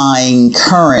underlying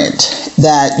current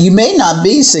that you may not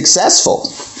be successful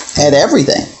at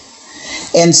everything.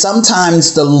 And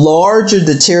sometimes the larger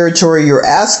the territory you're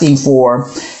asking for,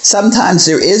 sometimes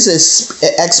there is this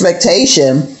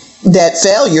expectation that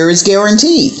failure is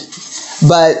guaranteed.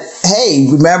 But hey,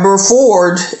 remember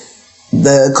Ford,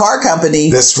 the car company?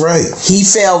 That's right. He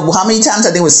failed how many times? I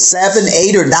think it was 7,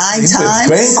 8, or 9 times. He went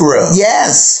bankrupt.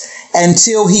 Yes,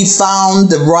 until he found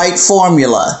the right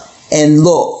formula. And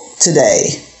look, today,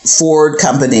 Ford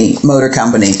company, motor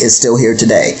company, is still here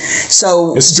today.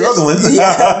 So it's struggling.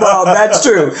 Yeah, well, that's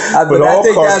true. But all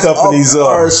car companies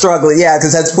are struggling. Yeah,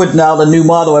 because that's putting out a new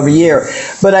model every year.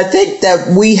 But I think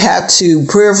that we have to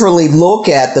prayerfully look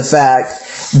at the fact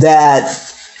that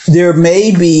there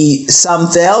may be some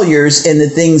failures in the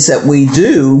things that we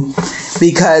do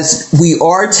because we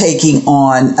are taking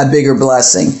on a bigger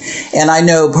blessing. And I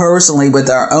know personally with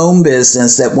our own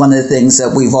business that one of the things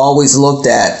that we've always looked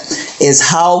at is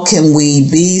how can we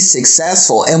be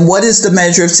successful? And what is the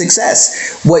measure of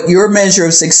success? What your measure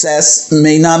of success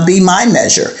may not be my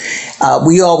measure.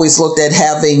 We always looked at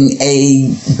having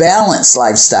a balanced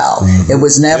lifestyle. Mm-hmm. It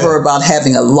was never about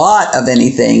having a lot of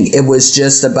anything. It was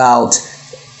just about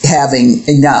having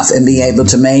enough and being able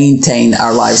to maintain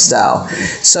our lifestyle.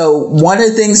 So one of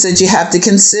the things that you have to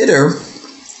consider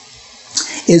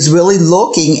is really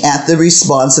looking at the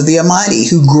response of the Almighty,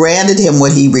 who granted him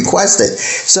what he requested.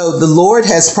 So the Lord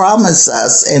has promised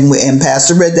us, and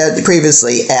Pastor read that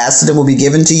previously, ask and it will be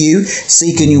given to you,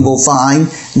 seek and you will find,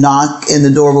 knock and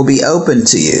the door will be opened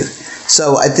to you.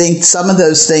 So I think some of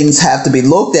those things have to be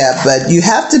looked at, but you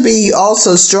have to be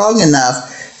also strong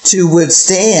enough to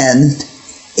withstand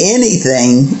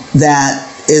anything that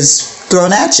is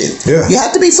thrown at you. Yeah. You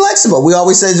have to be flexible. We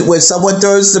always say when someone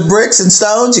throws the bricks and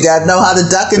stones, you got to know how to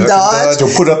duck and dodge. Or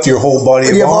put up your whole body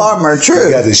of armor. True.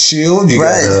 You got a shield. You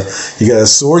got a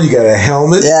sword. You got a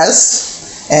helmet.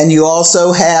 Yes. And you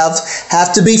also have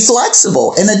to be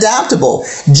flexible and adaptable.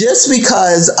 Just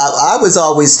because I was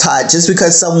always taught, just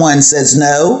because someone says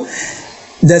no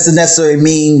doesn't necessarily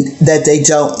mean that they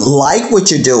don't like what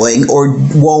you're doing or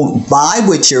won't buy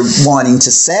what you're wanting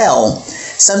to sell.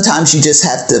 Sometimes you just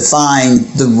have to find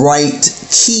the right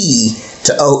key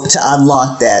to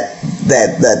unlock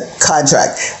that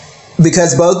contract.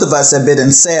 Because both of us have been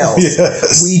in sales,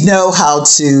 yes. We know how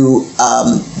to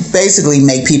basically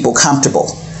make people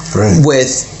comfortable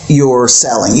with your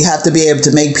selling. You have to be able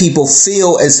to make people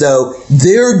feel as though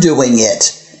they're doing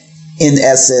it in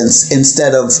essence,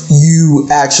 instead of you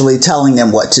actually telling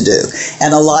them what to do.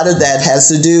 And a lot of that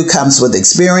comes with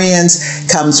experience,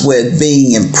 comes with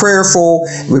being prayerful.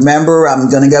 Remember, I'm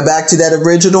going to go back to that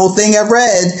original thing I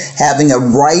read, having a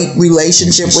right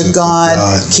relationship with God,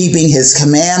 keeping his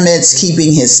commandments, keeping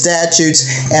his statutes.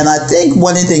 And I think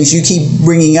one of the things you keep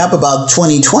bringing up about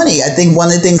 2020, I think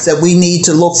one of the things that we need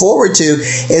to look forward to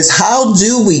is how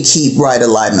do we keep right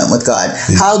alignment with God?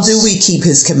 Yes. How do we keep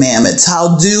his commandments?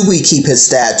 How do we keep his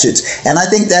statutes? And I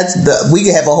think that's we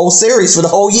have a whole series for the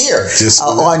whole year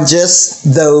on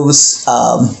just those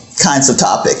kinds of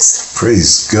topics.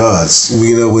 Praise God.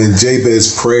 You know, when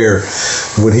Jabez's prayer,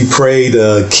 when he prayed,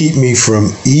 keep me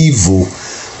from evil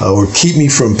or keep me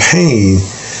from pain,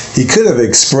 he could have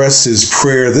expressed his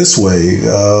prayer this way.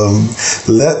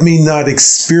 Let me not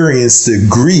experience the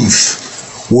grief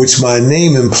which my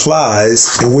name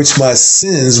implies and which my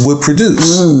sins would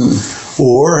produce.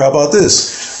 Or how about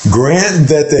this? Grant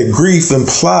that the grief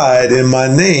implied in my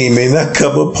name may not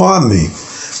come upon me.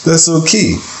 That's so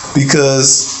key.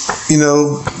 Because, you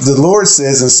know, the Lord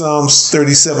says in Psalms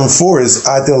 37:4 is,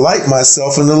 I delight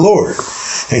myself in the Lord,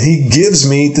 and he gives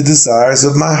me the desires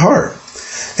of my heart.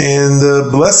 And the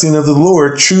blessing of the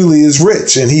Lord truly is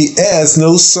rich, and he adds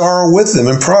no sorrow with them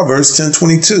in Proverbs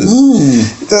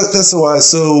 10:22. That's why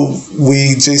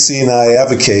JC and I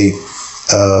advocate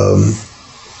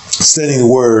studying the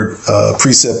word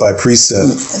precept by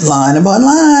precept. Line upon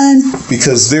line.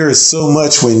 Because there is so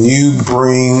much when you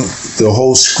bring the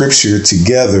whole scripture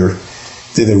together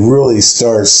that it really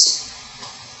starts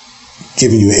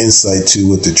giving you an insight to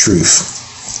what the truth.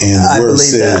 And the word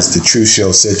says, the truth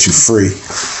shall set you free.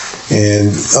 And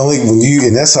only when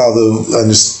and that's how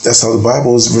the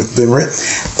Bible has been written.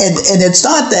 And it's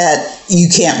not that you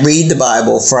can't read the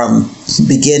Bible from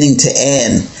beginning to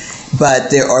end, but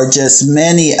there are just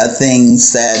many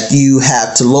things that you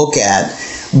have to look at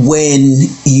when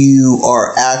you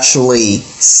are actually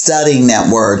studying that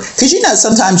word. Because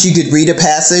sometimes you could read a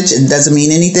passage and it doesn't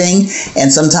mean anything.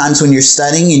 And sometimes when you're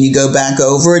studying and you go back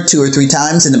over it 2 or 3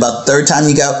 times, and about the third time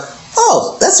you go,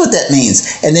 oh, that's what that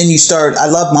means. And then you start, I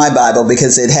love my Bible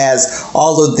because it has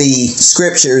all of the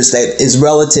scriptures that is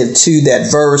relative to that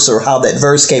verse or how that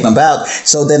verse came about.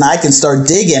 So then I can start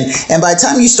digging. And by the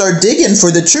time you start digging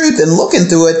for the truth and looking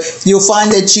through it, you'll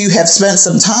find that you have spent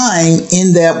some time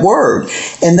in that word.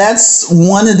 And that's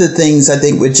one of the things I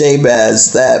think with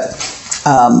Jabez that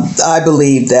I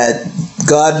believe that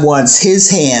God wants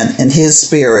his hand and his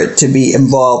spirit to be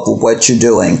involved with what you're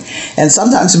doing. And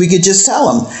sometimes we could just tell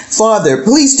him, Father,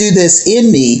 please do this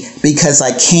in me because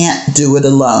I can't do it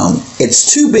alone.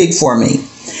 It's too big for me.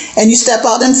 And you step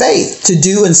out in faith to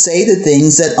do and say the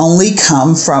things that only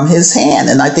come from his hand.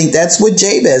 And I think that's what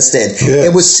Jabez did. Yes.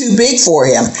 It was too big for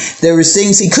him. There was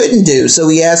things he couldn't do. So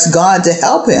he asked God to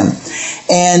help him.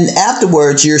 And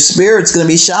afterwards, your spirit's going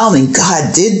to be shouting,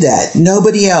 God did that.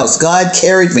 Nobody else. God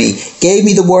carried me, gave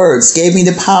me the words, gave me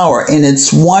the power. And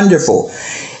it's wonderful.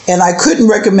 And I couldn't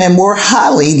recommend more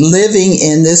highly living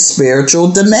in this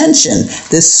spiritual dimension,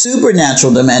 this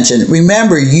supernatural dimension.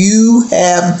 Remember, you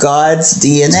have God's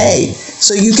DNA,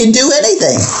 so you can do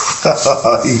anything.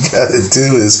 All you got to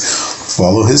do is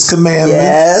follow his commandments.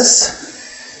 Yes.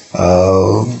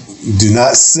 Do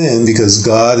not sin because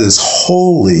God is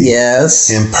holy.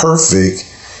 Yes. And perfect.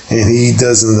 And he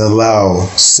doesn't allow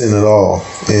sin at all.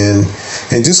 And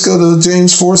just go to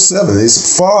James 4:7.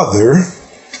 It's Father,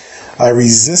 I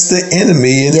resist the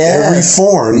enemy in every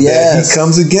form that he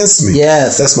comes against me.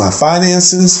 Yes. That's my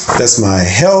finances. That's my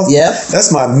health. Yep.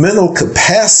 That's my mental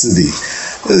capacity.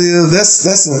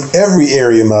 That's in every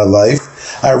area of my life.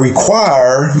 I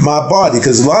require my body,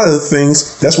 because a lot of the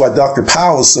things, that's why Dr.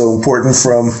 Powell is so important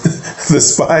from the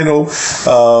spinal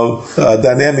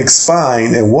dynamic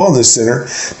spine and wellness center,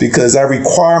 because I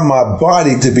require my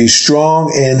body to be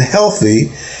strong and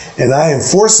healthy, and I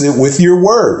enforce it with your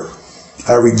word.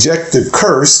 I reject the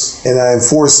curse and I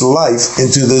enforce life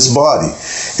into this body.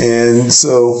 And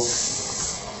so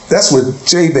that's what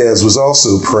Jabez was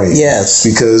also praying. Yes.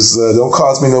 Because don't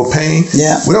cause me no pain.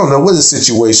 Yeah. We don't know what the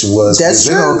situation was. That's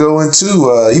true. They don't go into,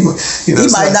 he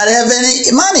might not have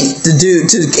any money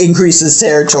to increase his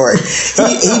territory.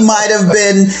 He might have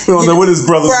been. We don't know what his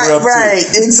brothers were up to. Right,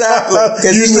 exactly.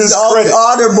 Because he was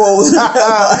honorable.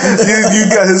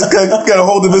 you got a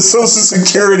hold of his social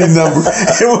security number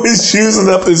and was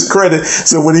using up his credit.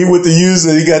 So when he went to use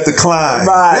it, he got declined.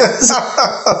 Right.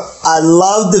 I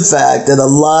love the fact that a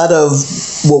lot of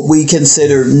what we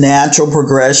consider natural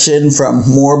progression from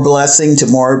more blessing to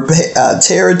more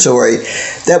territory,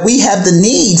 that we have the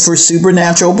need for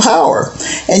supernatural power.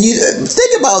 And you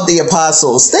think about the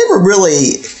apostles. They were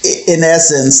really, in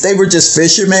essence, they were just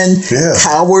fishermen,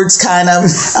 cowards kind of,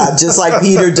 just like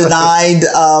Peter denied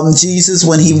Jesus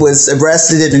when he was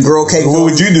arrested and a girl came. What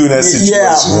would you do in that situation?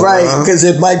 Yeah, right, because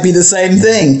it might be the same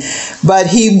thing. But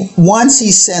once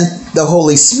he sent the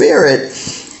Holy Spirit,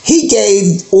 he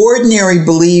gave ordinary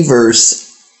believers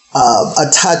a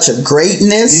touch of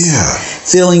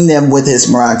greatness, filling them with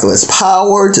his miraculous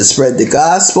power to spread the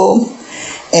gospel.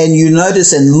 And you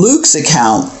notice in Luke's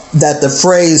account that the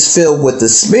phrase filled with the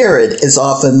Spirit is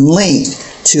often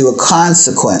linked to a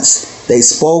consequence. They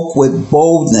spoke with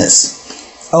boldness.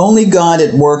 Only God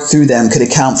at work through them could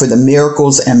account for the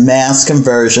miracles and mass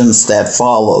conversions that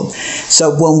followed.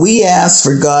 So when we ask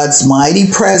for God's mighty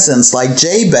presence like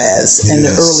Jabez and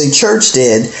the early church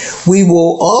did, we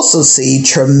will also see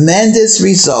tremendous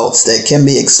results that can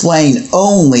be explained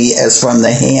only as from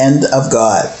the hand of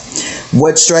God.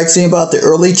 What strikes me about the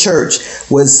early church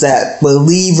was that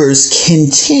believers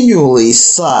continually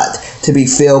sought to be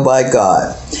filled by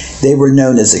God. They were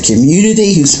known as a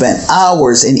community who spent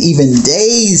hours and even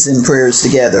days in prayers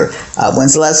together.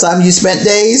 When's the last time you spent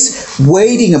days?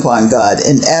 Waiting upon God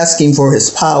and asking for his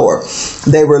power.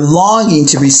 They were longing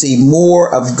to receive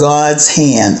more of God's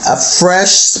hand, a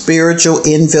fresh spiritual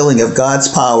infilling of God's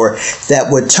power that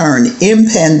would turn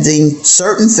impending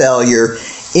certain failure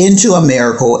into a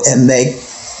miracle and make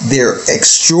their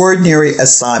extraordinary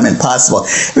assignment possible.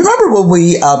 Remember when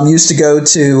we used to go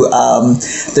to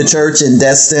the church in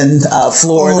Destin,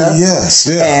 Florida? Oh, yes,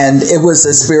 yeah. And it was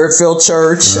a spirit-filled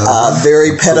church,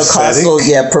 very Pentecostal,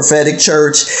 prophetic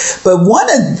church. But one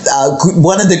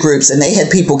of the groups, and they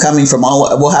had people coming from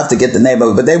we'll have to get the name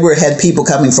of it, but they had people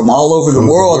coming from all over the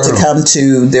world to come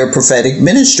to their prophetic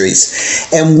ministries.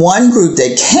 And one group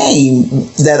that came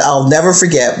that I'll never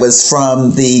forget was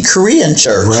from the Korean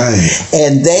church. Right.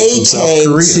 And they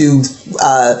came to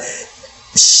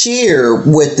share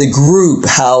with the group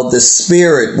how the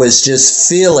Spirit was just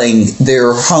filling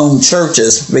their home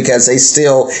churches, because they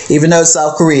still, even though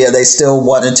South Korea, they still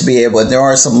wanted to be able, and there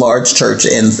are some large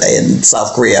churches in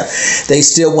South Korea, they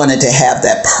still wanted to have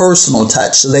that personal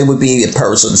touch. So they would be in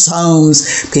persons'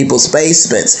 homes, people's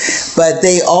basements. But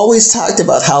they always talked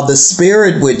about how the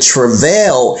Spirit would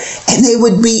travail, and they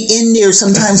would be in there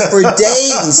sometimes for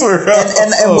days.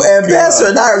 and Pastor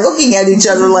and I are looking at each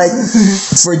other like,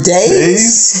 for days?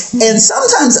 And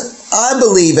sometimes I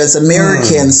believe as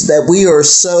Americans that we are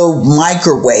so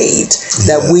microwaved,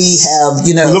 that we have,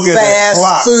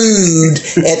 fast food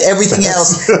and everything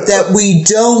else, that we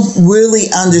don't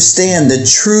really understand the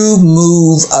true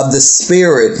move of the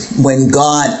Spirit when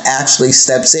God actually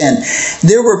steps in.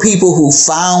 There were people who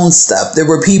found stuff. There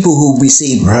were people who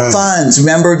received funds.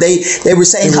 Remember, they were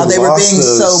saying how they were being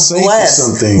so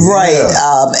blessed. Right.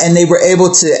 Yeah. And they were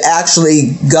able to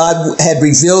actually, God had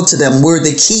revealed to them where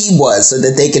the key was so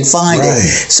that they could find it.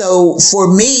 So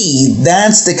for me,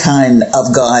 that's the kind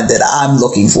of God that I'm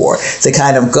looking for, the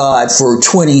kind of God for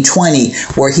 2020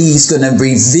 where he's going to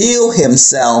reveal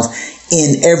himself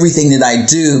in everything that I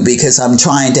do, because I'm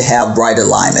trying to have right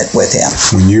alignment with him.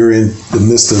 When you're in the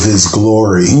midst of his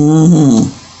glory,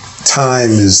 time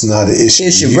is not an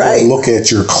issue. You don't look at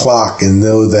your clock and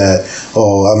know that,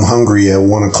 I'm hungry at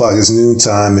 1 o'clock. It's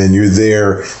noontime, and you're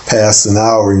there past an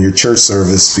hour in your church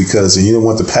service and you don't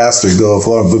want the pastor to go off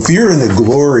long. But if you're in the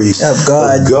glory of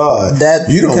God, that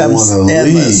you don't want to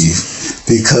leave,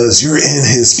 because you're in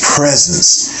his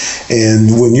presence.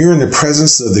 And when you're in the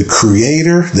presence of the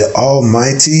Creator, the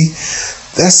Almighty,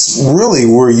 that's really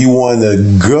where you want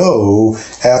to go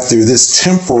after this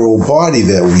temporal body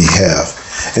that we have.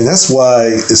 And that's why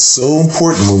it's so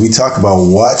important when we talk about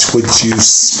watch what you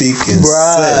speak and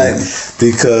say.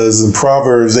 Because in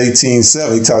Proverbs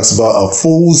 18:7, he talks about a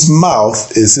fool's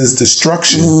mouth is his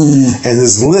destruction, and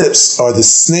his lips are the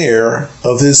snare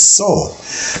of his soul.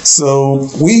 So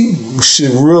we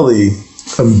should really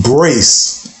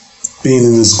embrace being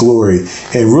in his glory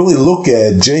and really look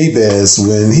at Jabez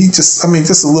when he this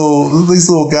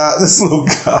little guy.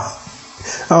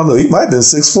 I don't know, he might have been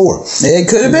 6'4". It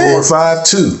could have been. Or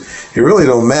 5'2". It really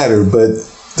don't matter. But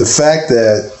the fact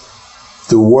that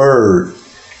the word,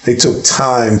 they took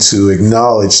time to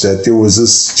acknowledge that there was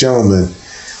this gentleman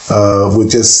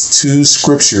with just 2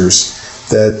 scriptures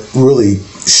that really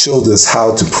showed us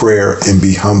how to pray and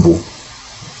be humble.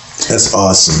 That's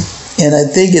awesome. And I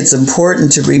think it's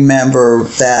important to remember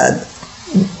that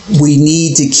we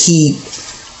need to keep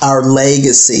our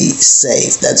legacy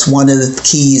safe. That's one of the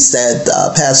keys that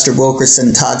Pastor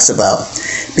Wilkerson talks about.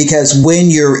 Because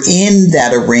when you're in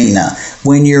that arena,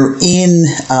 when you're in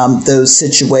those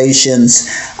situations,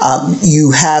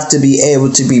 you have to be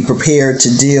able to be prepared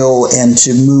to deal and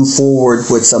to move forward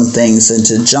with some things and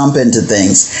to jump into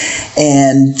things.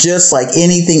 And just like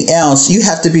anything else, you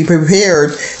have to be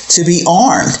prepared to be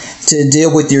armed to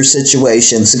deal with your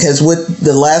situations. Because with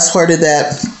the last part of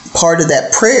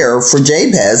that prayer for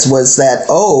Jabez was that,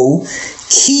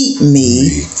 keep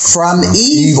me from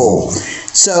evil.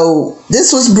 So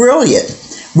this was brilliant.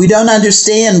 We don't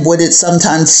understand what it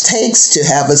sometimes takes to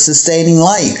have a sustaining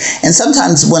life. And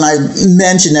sometimes when I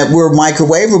mention that we're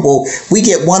microwavable, we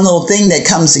get one little thing that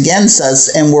comes against us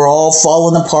and we're all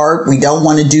falling apart. We don't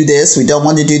want to do this. We don't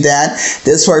want to do that.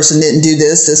 This person didn't do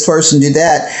this. This person did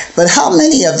that. But how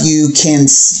many of you can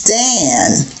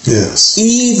stand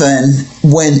even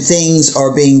when things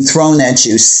are being thrown at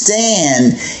you?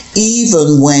 Stand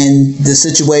even when the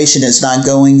situation is not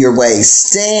going your way.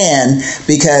 Stand,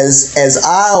 because as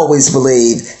I always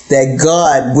believe that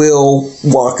God will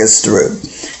walk us through.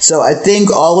 So I think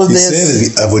all of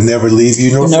this, I would never leave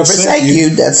you nor forsake you.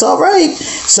 That's all right.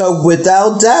 So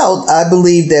without doubt, I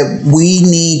believe that we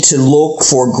need to look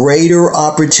for greater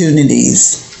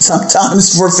opportunities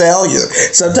sometimes for failure.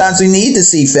 Sometimes we need to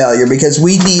see failure because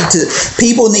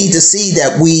people need to see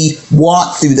that we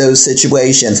walk through those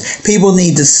situations. People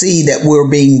need to see that we're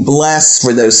being blessed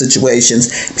for those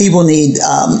situations. People need,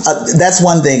 that's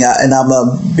one thing, and I'm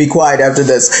going to be quiet after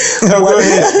this. No, go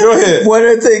ahead. One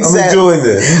of the things I'm enjoying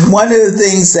this. One of the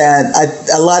things that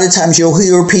a lot of times you'll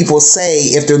hear people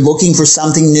say if they're looking for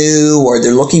something new, or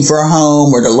they're looking for a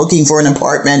home, or they're looking for an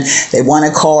apartment, they want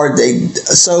a car,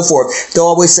 so forth, they'll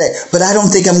always say, but I don't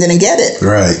think I'm going to get it.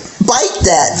 Right. Bite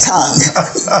that tongue.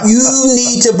 You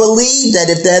need to believe that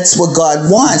if that's what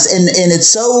God wants. And it's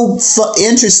so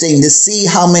interesting to see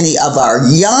how many of our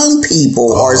young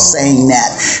people are saying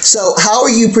that. So how are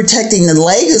you protecting the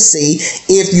legacy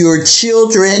if your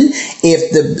children,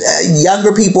 if the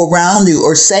younger people around you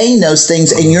are saying those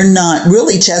things and you're not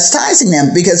really chastising them?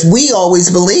 Because we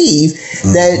always believe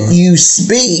that you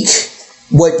speak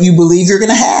what you believe you're going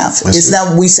to have. It's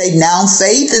now, we say now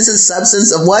faith is a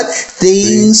substance of what?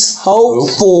 Things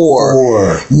hoped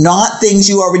for. Not things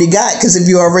you already got. Because if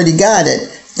you already got it,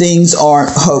 things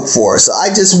aren't hoped for. So I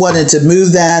just wanted to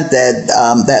move that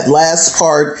last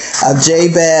part of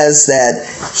Jabez, that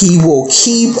he will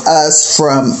keep us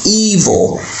from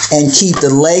evil and keep the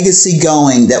legacy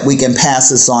going, that we can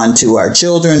pass this on to our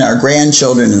children, our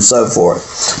grandchildren, and so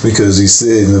forth. Because he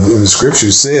said, in the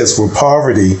scripture says, for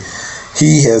poverty,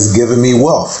 he has given me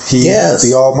wealth. He,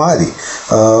 the Almighty.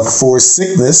 For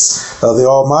sickness, the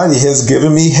Almighty has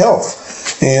given me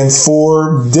health. And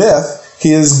for death,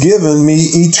 he has given me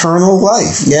eternal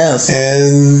life. Yes.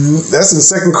 And that's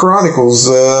in 2 Chronicles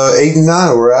 8 and 9,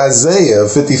 or Isaiah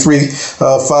 53,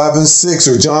 5 and 6,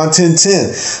 or John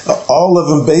 10:10. All of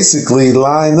them basically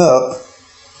line up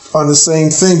on the same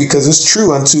thing, because it's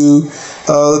true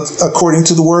according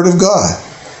to the word of God.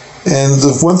 And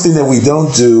the one thing that we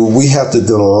don't do, we have to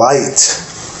delight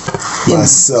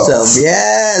myself.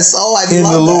 Yes. Oh, I in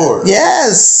love the that. Lord.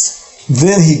 Yes.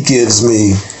 Then he gives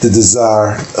me the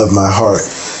desire of my heart.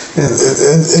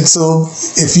 And so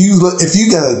if you got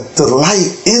to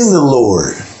delight in the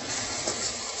Lord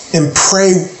and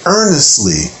pray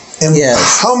earnestly and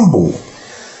humble,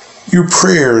 your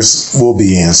prayers will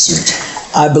be answered.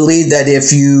 I believe that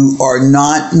if you are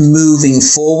not moving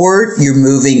forward, you're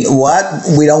moving what?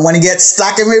 We don't want to get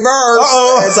stuck in reverse.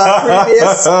 As our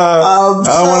previous, I don't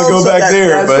want to go back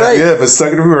there, but right. But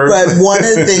stuck in reverse. But one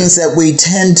of the things that we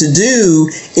tend to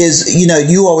do is,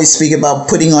 you always speak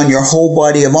about putting on your whole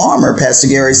body of armor,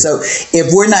 Pastor Gary. So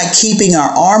if we're not keeping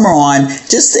our armor on,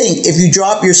 just think, if you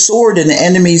drop your sword and the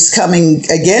enemy's coming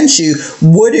against you,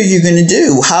 what are you going to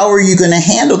do? How are you going to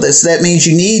handle this? That means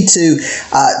you need to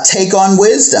take on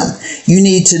wisdom. You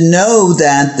need to know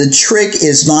that the trick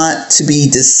is not to be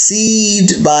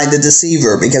deceived by the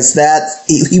deceiver, because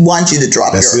he wants you to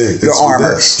drop your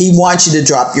armor. He wants you to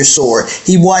drop your sword.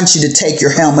 He wants you to take your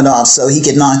helmet off so he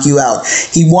can knock you out.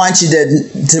 He wants you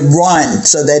to run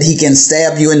so that he can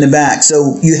stab you in the back.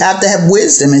 So you have to have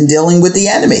wisdom in dealing with the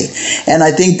enemy. And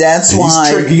I think that's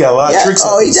why he got a lot of tricks.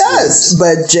 Oh, he does.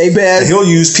 But Jabez, he'll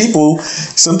use people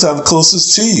sometimes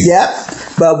closest to you. Yep.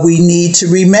 But we need to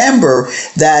remember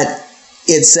that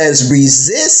it says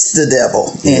resist the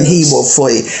devil and he will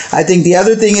flee. I think the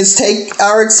other thing is take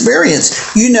our experience.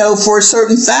 You know for a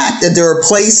certain fact that there are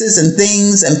places and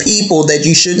things and people that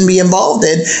you shouldn't be involved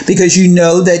in, because you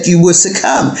know that you will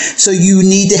succumb. So you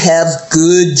need to have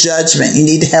good judgment. You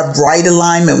need to have right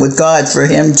alignment with God for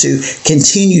him to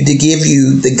continue to give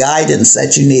you the guidance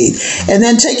that you need. And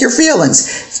then take your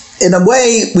feelings. In a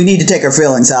way, we need to take our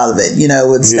feelings out of it.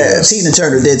 Tina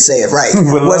Turner did say it right.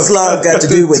 What's love got to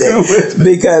do with it?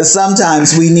 Because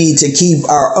sometimes we need to keep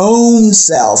our own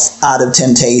self out of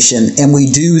temptation, and we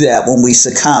do that when we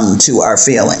succumb to our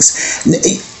feelings.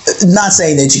 Not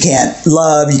saying that you can't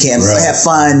love, you can't have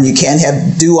fun, you can't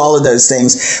do all of those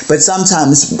things, but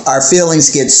sometimes our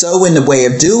feelings get so in the way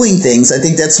of doing things. I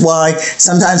think that's why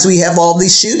sometimes we have all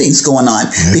these shootings going on,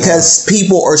 because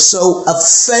people are so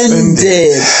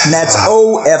offended. And that's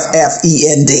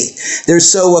OFFEND. They're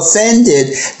so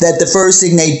offended that the first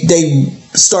thing they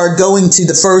start going to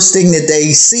the first thing that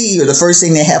they see or the first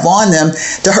thing they have on them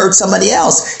to hurt somebody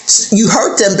else. You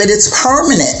hurt them, but it's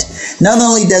permanent. Not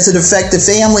only does it affect the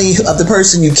family of the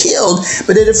person you killed,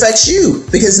 but it affects you,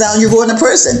 because now you're going to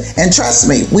prison. And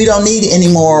trust me, we don't need any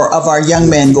more of our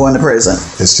young men going to prison.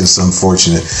 It's just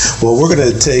unfortunate. Well, we're going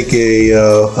to take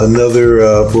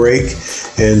another break,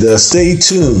 and stay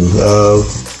tuned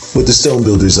with the Stone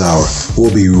Builders Hour.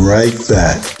 We'll be right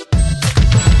back.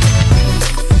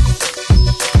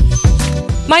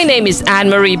 My name is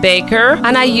Anne-Marie Baker,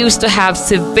 and I used to have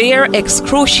severe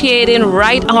excruciating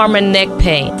right arm and neck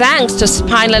pain. Thanks to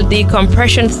spinal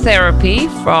decompression therapy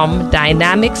from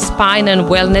Dynamic Spine and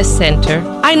Wellness Center,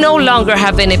 I no longer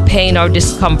have any pain or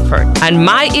discomfort, and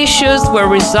my issues were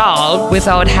resolved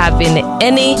without having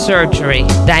any surgery.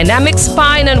 Dynamic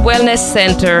Spine and Wellness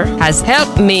Center has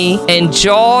helped me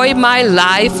enjoy my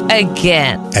life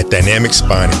again. At Dynamic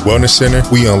Spine and Wellness Center,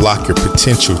 we unlock your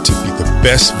potential to be the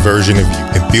best version of you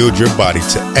and build your body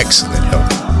to excellent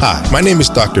health. Hi, my name is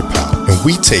Dr. Powell, and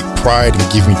we take pride in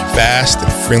giving you fast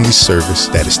and friendly service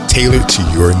that is tailored to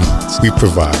your needs. We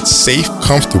provide safe,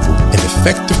 comfortable, and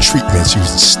effective treatments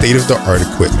using state-of-the-art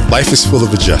equipment. Life is full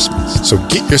of adjustments, so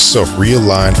get yourself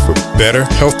realigned for better,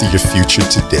 healthier future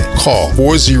today. Call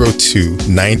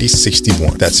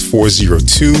 402-9061. That's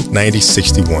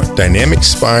 402-9061. Dynamic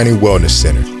Spine and Wellness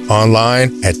Center.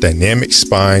 Online at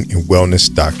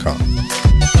dynamicspineandwellness.com.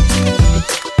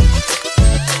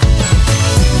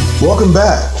 Welcome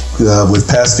back with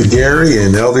Pastor Gary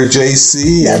and Elder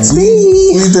JC. That's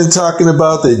me. We've been talking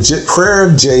about the Prayer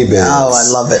of Jabez. Oh, I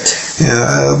love it.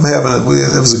 Yeah,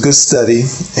 it was a good study,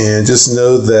 and just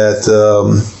know that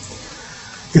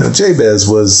Jabez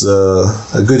was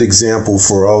a good example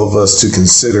for all of us to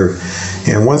consider.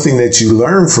 And one thing that you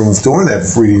learn from doing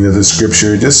that reading of the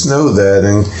scripture, just know that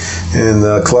in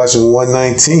Colossians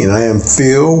 1:19, I am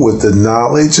filled with the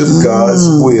knowledge of God's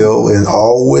will and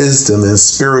all wisdom and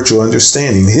spiritual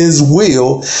understanding. His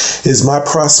will is my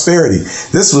prosperity.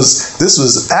 This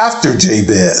was after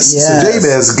Jabez. Yes. So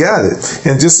Jabez got it.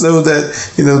 And just know that,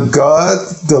 God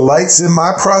delights in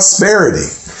my prosperity.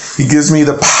 He gives me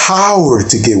the power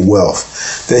to get wealth,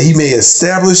 that he may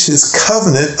establish his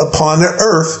covenant upon the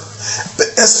earth.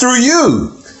 But that's through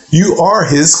you. You are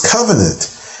his covenant.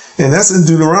 And that's in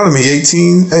Deuteronomy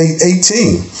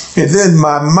 18:18. And then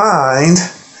my mind,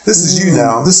 this is you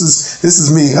now. This is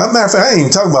me. As a matter of fact, I ain't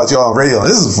even talking about y'all on radio.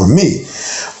 This is for me.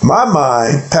 My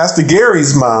mind, Pastor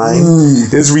Gary's mind,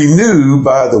 is renewed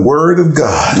by the word of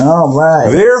God. All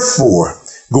right. Therefore,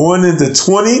 going into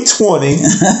 2020,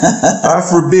 I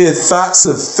forbid thoughts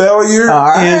of failure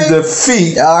and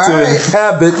defeat to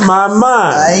inhabit my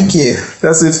mind. Thank you.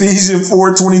 That's Ephesians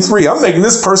 4:23. I'm making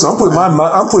this personal. I'm putting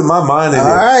my mind in there.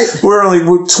 All right. We're only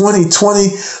with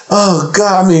 2020. Oh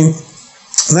God,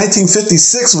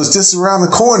 1956 was just around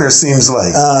the corner, seems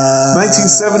like.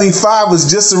 1975 was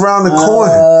just around the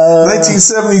corner.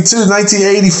 1972,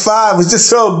 1985 was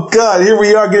just, oh God, here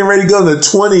we are getting ready to go to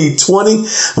 2020.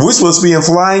 We're supposed to be in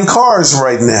flying cars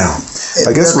right now.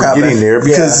 I guess we're getting there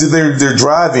because they're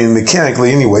driving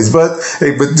mechanically anyways. But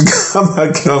hey, I'm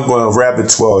going to rabbit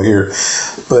trail here.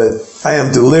 But I am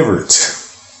delivered.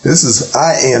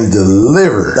 I am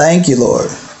delivered. Thank you, Lord.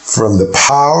 From the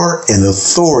power and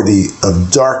authority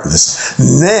of darkness.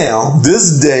 Now,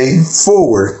 this day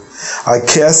forward, I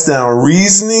cast down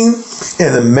reasoning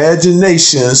and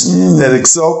imaginations that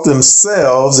exalt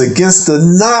themselves against the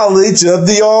knowledge of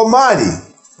the Almighty.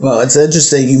 Well, it's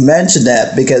interesting you mentioned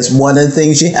that, because one of the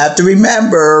things you have to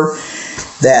remember,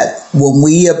 that when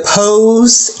we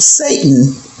oppose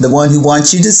Satan, the one who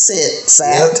wants you to sit,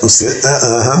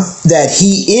 that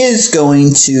he is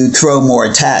going to throw more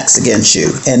attacks against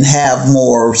you and have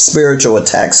more spiritual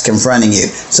attacks confronting you.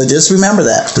 So just remember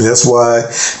that. And that's why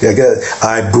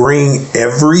I bring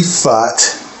every thought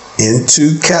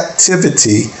into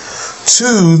captivity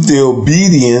to the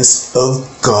obedience of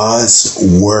God's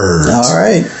word. All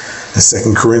right.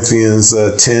 2 Corinthians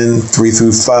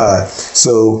 10:3-5.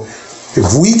 So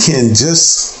if we can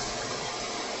just,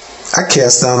 I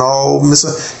cast down all,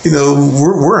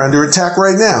 we're under attack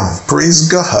right now. Praise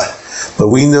God. But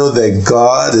we know that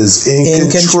God is in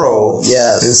control.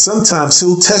 Yes. And sometimes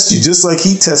he'll test you just like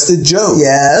he tested Job.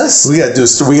 Yes. We got to do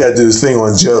this thing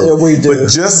on Job. Yeah, we do. But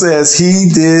just as he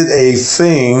did a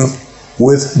thing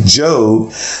with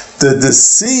Job, the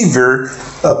deceiver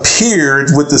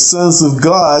appeared with the sons of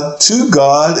God to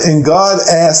God, and God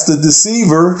asked the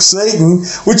deceiver, Satan,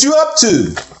 what you up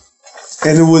to?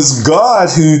 And it was God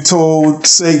who told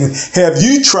Satan, have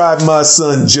you tried my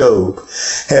son Job?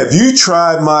 Have you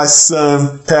tried my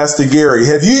son Pastor Gary?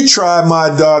 Have you tried my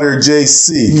daughter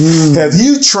JC? Have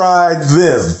you tried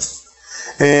them?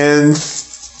 And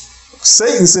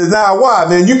Satan said, nah, why,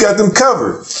 man? You got them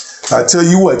covered. I tell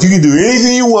you what, you can do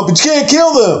anything you want, but you can't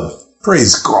kill them.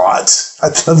 Praise God. I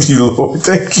love you, Lord.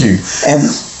 Thank you.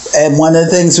 And one of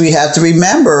the things we have to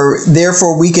remember,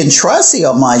 therefore we can trust the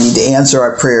Almighty to answer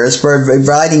our prayers by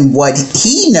providing what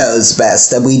he knows best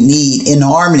that we need in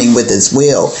harmony with his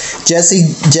will, just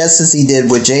as he did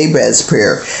with Jabez's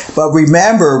prayer. But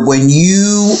remember, when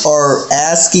you are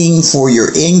asking for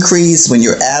your increase, when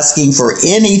you're asking for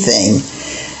anything,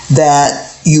 that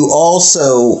you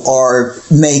also are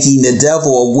making the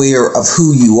devil aware of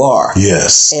who you are.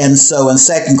 Yes. And so in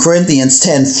 2 Corinthians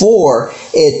 10:4,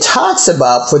 it talks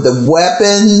about, for the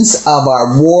weapons of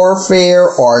our warfare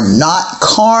are not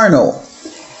carnal,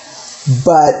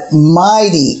 but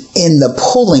mighty in the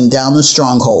pulling down of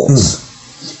strongholds,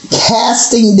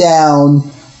 casting down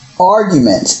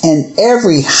arguments and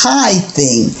every high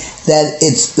thing that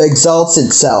exalts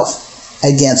itself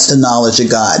against the knowledge of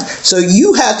God. So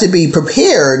you have to be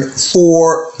prepared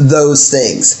for those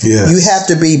things. Yes. You have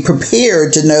to be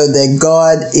prepared to know that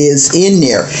God is in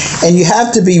there. And you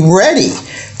have to be ready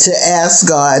to ask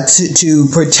God to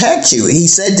protect you. He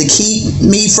said to keep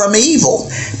me from evil,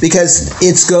 because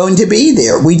it's going to be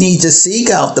there. We need to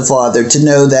seek out the Father to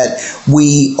know that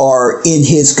we are in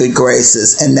His good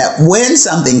graces, and that when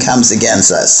something comes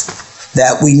against us,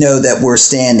 that we know that we're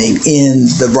standing in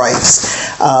the rights.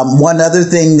 One other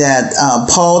thing that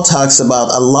Paul talks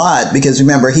about a lot, because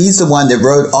remember, he's the one that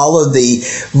wrote all of the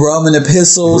Roman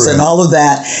epistles and all of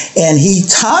that, and he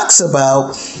talks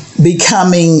about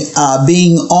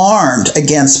being armed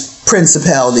against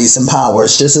principalities and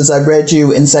powers, just as I read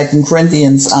you in 2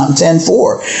 Corinthians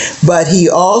 10:4. But he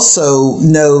also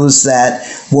knows that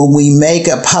when we make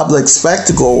a public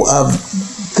spectacle of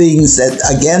things that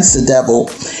against the devil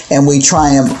and we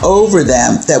triumph over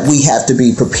them, that we have to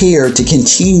be prepared to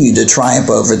continue to triumph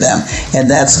over them. And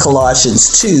that's Colossians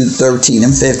 2:13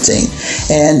 and 15.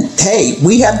 And hey,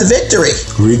 we have the victory.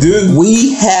 We do.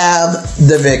 We have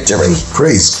the victory.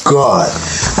 Praise God.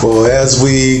 Well, as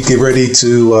we get ready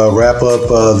to wrap up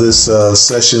this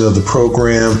session of the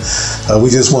program, we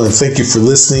just want to thank you for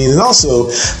listening, and also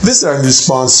visit our new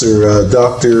sponsor,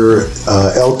 Dr.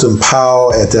 Elton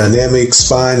Powell at Dynamic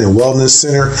Spine and Wellness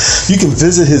Center. You can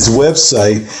visit his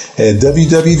website at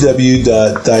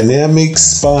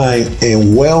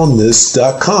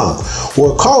www.dynamicspineandwellness.com,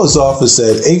 or call his office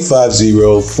at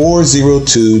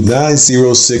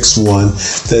 850-402-9061.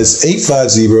 That's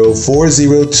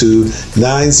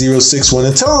 850-402-9061,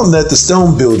 and tell them that the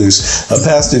Stone Builders,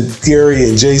 Pastor Gary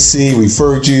and JC,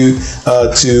 referred you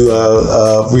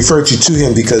to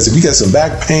him, because if you got some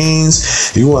back pains,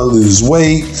 you want to lose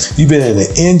weight, you've been in an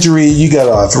injury, you got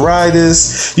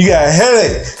arthritis, you got a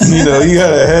headache,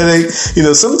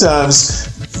 sometimes,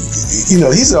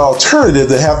 he's an alternative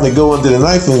to having to go under the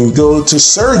knife and go to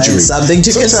surgery. That's something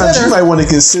to Sometimes consider. you might want to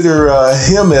consider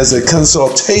him as a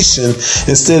consultation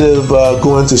instead of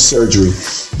going to surgery.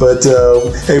 But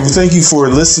hey, we thank you for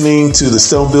listening to the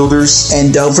Stone Builders.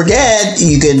 And don't forget,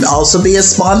 you can also be a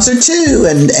sponsor too,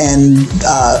 and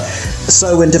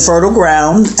sow into fertile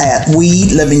ground at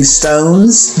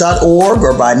WeLivingStones.org,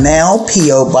 or by mail,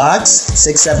 P.O. Box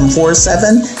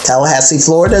 6747, Tallahassee,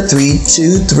 Florida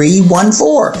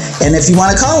 32314. And if you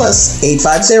want to call us,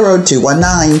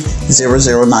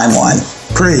 850-219-0091.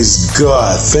 Praise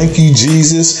God. Thank you,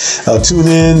 Jesus. Tune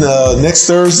in next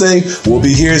Thursday. We'll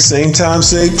be here, same time,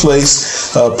 same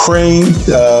place, praying,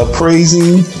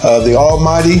 praising the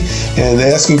Almighty, and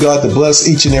asking God to bless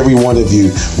each and every one of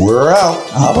you. We're out.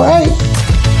 All right.